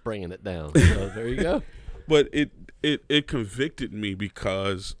layman that's bringing it down. So there you go. But it convicted me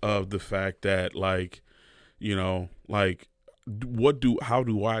because of the fact that, like, you know, like, how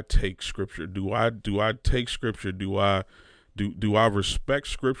do I take Scripture? Do I take Scripture? Do I respect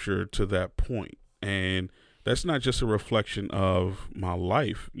Scripture to that point? And that's not just a reflection of my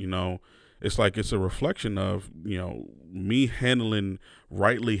life, you know. It's like it's a reflection of, you know, me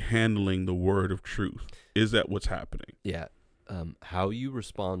rightly handling the word of truth. Is that what's happening? Yeah. How you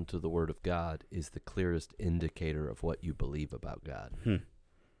respond to the Word of God is the clearest indicator of what you believe about God.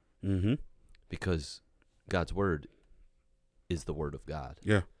 Mm-hmm. Because God's Word is the Word of God.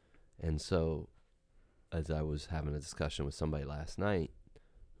 Yeah. And so, as I was having a discussion with somebody last night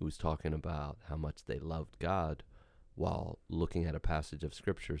who was talking about how much they loved God while looking at a passage of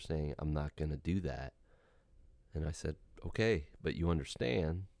Scripture saying, I'm not going to do that. And I said, okay, but you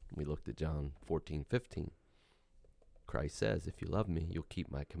understand. We looked at John 14:15. Christ says, if you love me, you'll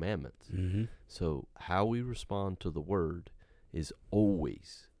keep my commandments. Mm-hmm. So how we respond to the word is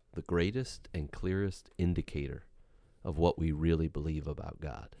always the greatest and clearest indicator of what we really believe about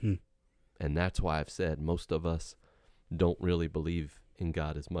God. And that's why I've said most of us don't really believe in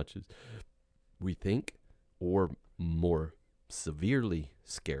God as much as we think, or more severely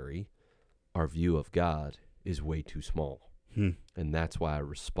scary, our view of God is way too small. And that's why our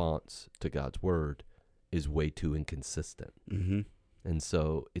response to God's word is way too inconsistent. And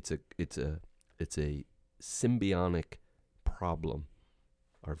so it's a symbiotic problem.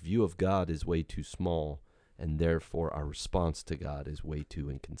 Our view of God is way too small, and therefore our response to God is way too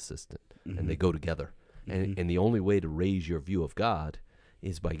inconsistent. And they go together. And the only way to raise your view of God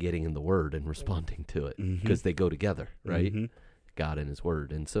is by getting in the word and responding to it, because they go together, right? God and his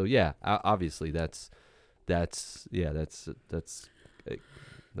word. And so, yeah, obviously that's the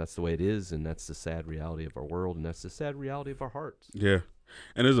way it is, and that's the sad reality of our world, and that's the sad reality of our hearts. Yeah.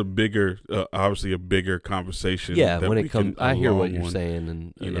 And there's a bigger, obviously a bigger conversation. Yeah, when it comes, I hear what you're saying,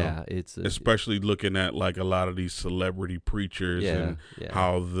 and it's especially looking at like a lot of these celebrity preachers and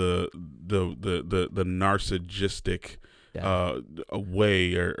how the narcissistic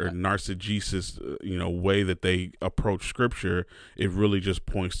way or narcissistic, way that they approach scripture, it really just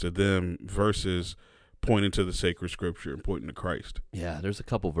points to them versus pointing to the sacred scripture and pointing to Christ. Yeah, there's a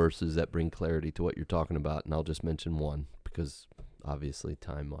couple verses that bring clarity to what you're talking about, and I'll just mention one because obviously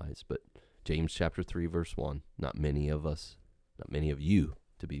time-wise, but James chapter 3, verse 1, not many of you,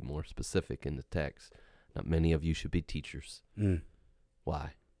 to be more specific in the text, not many of you should be teachers.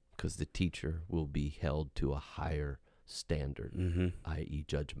 Why? Because the teacher will be held to a higher standard, i.e.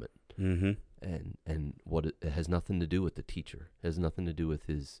 judgment. And what it has nothing to do with the teacher. It has nothing to do with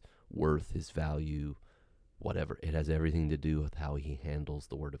his worth, his value, whatever. It has everything to do with how he handles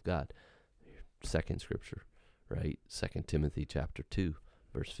the word of God. Second scripture, right? 2 Timothy chapter 2,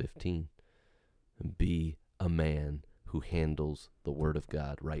 verse 15. Be a man who handles the word of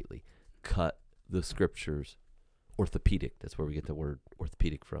God rightly. Cut the scriptures orthopedic. That's where we get the word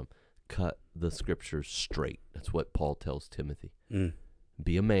orthopedic from. Cut the scriptures straight. That's what Paul tells Timothy.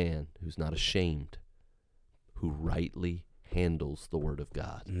 Be a man who's not ashamed, who rightly handles the word of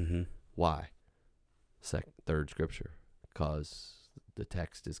God. Why? Third scripture, because the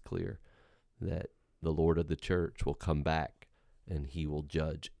text is clear that the Lord of the church will come back and he will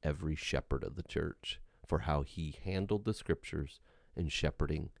judge every shepherd of the church for how he handled the scriptures in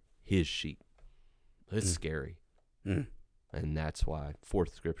shepherding his sheep. It's scary. And that's why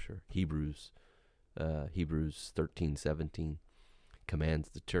fourth scripture, Hebrews 13:17, commands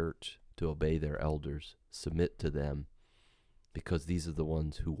the church to obey their elders, submit to them, because these are the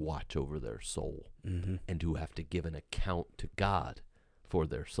ones who watch over their soul and who have to give an account to God for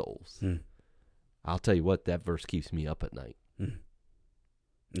their souls. I'll tell you what, that verse keeps me up at night.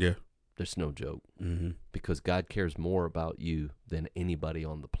 Yeah. There's no joke. Because God cares more about you than anybody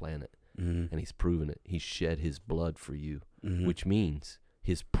on the planet. And he's proven it. He shed his blood for you, which means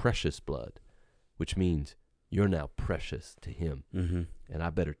his precious blood, which means you're now precious to him. And I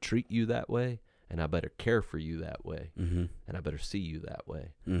better treat you that way, and I better care for you that way, and I better see you that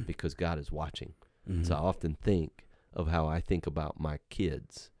way, because God is watching. So I often think of how I think about my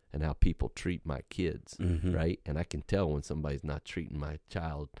kids and how people treat my kids, right? And I can tell when somebody's not treating my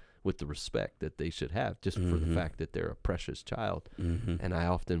child with the respect that they should have, just for the fact that they're a precious child. And I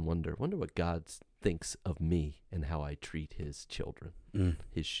often wonder what God thinks of me and how I treat his children,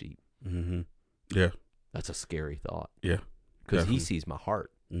 his sheep. Yeah. That's a scary thought. Yeah. Because he sees my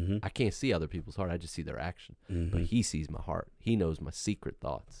heart. I can't see other people's heart. I just see their action. But he sees my heart. He knows my secret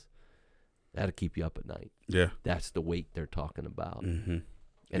thoughts. That'll keep you up at night. Yeah. That's the weight they're talking about.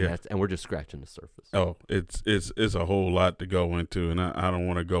 And we're just scratching the surface. Oh, it's a whole lot to go into, and I don't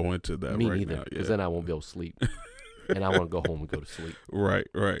want to go into that Me right neither, now. Because then I won't be able to sleep. And I want to go home and go to sleep. Right.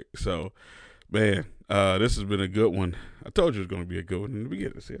 So, man, this has been a good one. I told you it was going to be a good one in the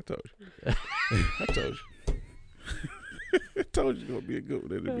beginning. See, I told you. I told you. I told you it was going to be a good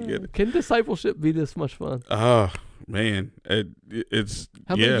one in the beginning. Can discipleship be this much fun? Man, it's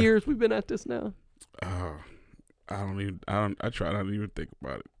how many years we've been at this now? I try not to even think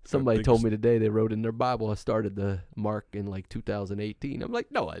about it. Somebody told me today they wrote in their Bible I started the mark in like 2018. I'm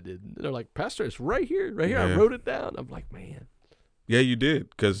like, no, I didn't. They're like, Pastor, it's right here. Yeah. I wrote it down. I'm like, man. Yeah, you did.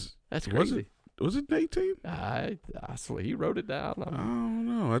 Because that's crazy. Was it 18? I swear he wrote it down. I don't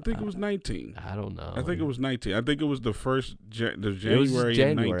know. I think it was 19. I don't know. I think it was 19. I think it was the first the January. It was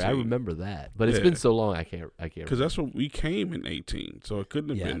January. 19. I remember that, but it's been so long. I can't. Because that's when we came in 18, so it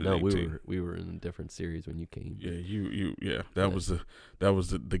couldn't have been. In 18. we were in a different series when you came. Yeah, That was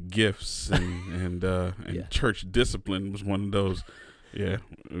the gifts and church discipline was one of those. Yeah,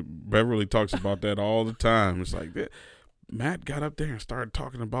 Beverly talks about that all the time. It's like that. Matt got up there and started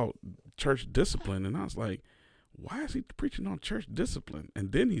talking about church discipline, and I was like, why is he preaching on church discipline?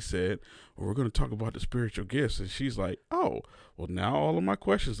 And then he said, well, we're going to talk about the spiritual gifts. And she's like, oh, well, now all of my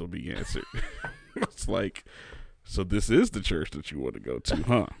questions will be answered. It's like, so this is the church that you want to go to,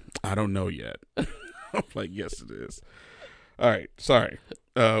 huh? I don't know yet. I'm like, yes, it is. All right. Sorry.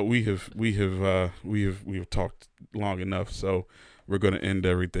 We have talked long enough. So we're going to end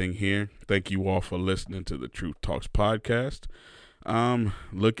everything here. Thank you all for listening to the Truth Talks podcast.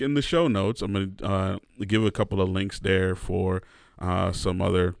 Look in the show notes. I'm going to give a couple of links there for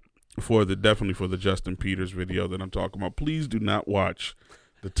definitely for the Justin Peters video that I'm talking about. Please do not watch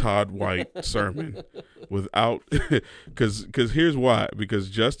the Todd White sermon without, because here's why. Because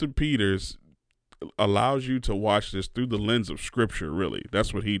Justin Peters allows you to watch this through the lens of Scripture. Really,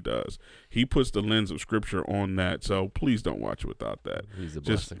 that's what he does. He puts the lens of Scripture on that. So please don't watch it without that. He's a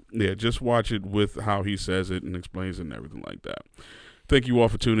blessing. Just watch it with how he says it and explains it and everything like that. Thank you all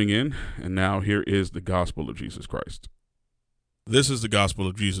for tuning in. And now here is the gospel of Jesus Christ. This is the gospel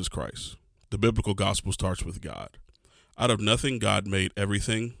of Jesus Christ. The biblical gospel starts with God. Out of nothing, God made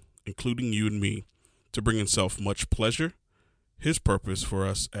everything, including you and me, to bring himself much pleasure. His purpose for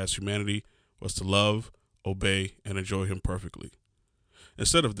us as humanity was to love, obey, and enjoy him perfectly.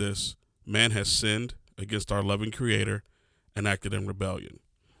 Instead of this, man has sinned against our loving Creator and acted in rebellion.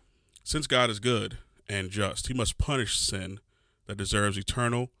 Since God is good and just, he must punish sin that deserves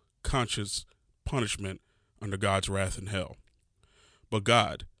eternal, conscious punishment under God's wrath in hell. But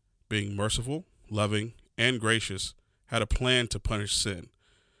God, being merciful, loving, and gracious, had a plan to punish sin,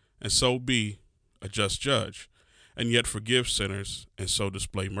 and so be a just judge, and yet forgive sinners, and so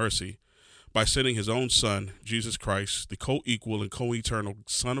display mercy, by sending his own Son, Jesus Christ, the co-equal and co-eternal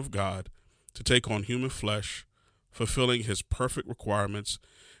Son of God, to take on human flesh, fulfilling his perfect requirements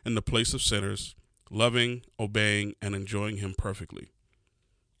in the place of sinners, loving, obeying, and enjoying him perfectly.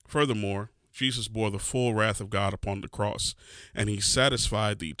 Furthermore, Jesus bore the full wrath of God upon the cross, and he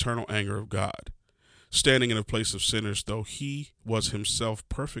satisfied the eternal anger of God, standing in the place of sinners, though he was himself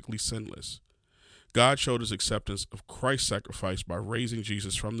perfectly sinless. God showed his acceptance of Christ's sacrifice by raising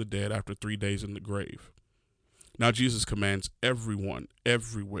Jesus from the dead after 3 days in the grave. Now Jesus commands everyone,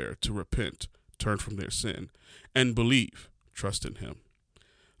 everywhere, to repent, turn from their sin, and believe, trust in him.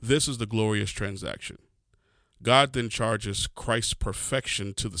 This is the glorious transaction. God then charges Christ's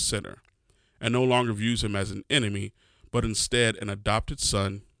perfection to the sinner, and no longer views him as an enemy, but instead an adopted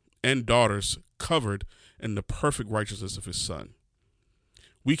son and daughters covered in the perfect righteousness of his Son.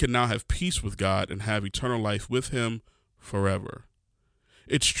 We can now have peace with God and have eternal life with him forever.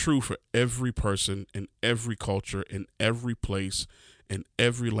 It's true for every person in every culture, in every place, in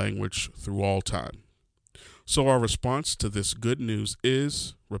every language through all time. So our response to this good news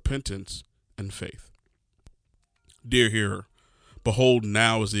is repentance and faith. Dear hearer, behold,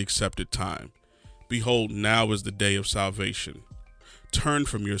 now is the accepted time. Behold, now is the day of salvation. Turn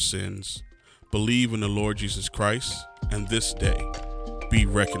from your sins, believe in the Lord Jesus Christ, and this day be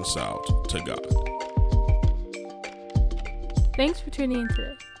reconciled to God. Thanks for tuning in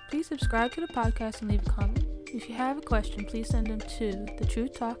today. Please subscribe to the podcast and leave a comment. If you have a question, please send them to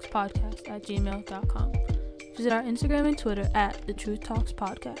thetruthtalkspodcast@gmail.com. Visit our Instagram and Twitter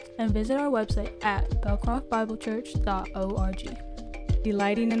 @thetruthtalkspodcast and visit our website at belcroftbiblechurch.org.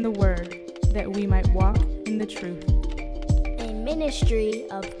 Delighting in the word, that we might walk in the truth. A ministry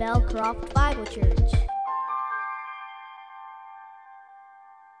of Belcroft Bible Church.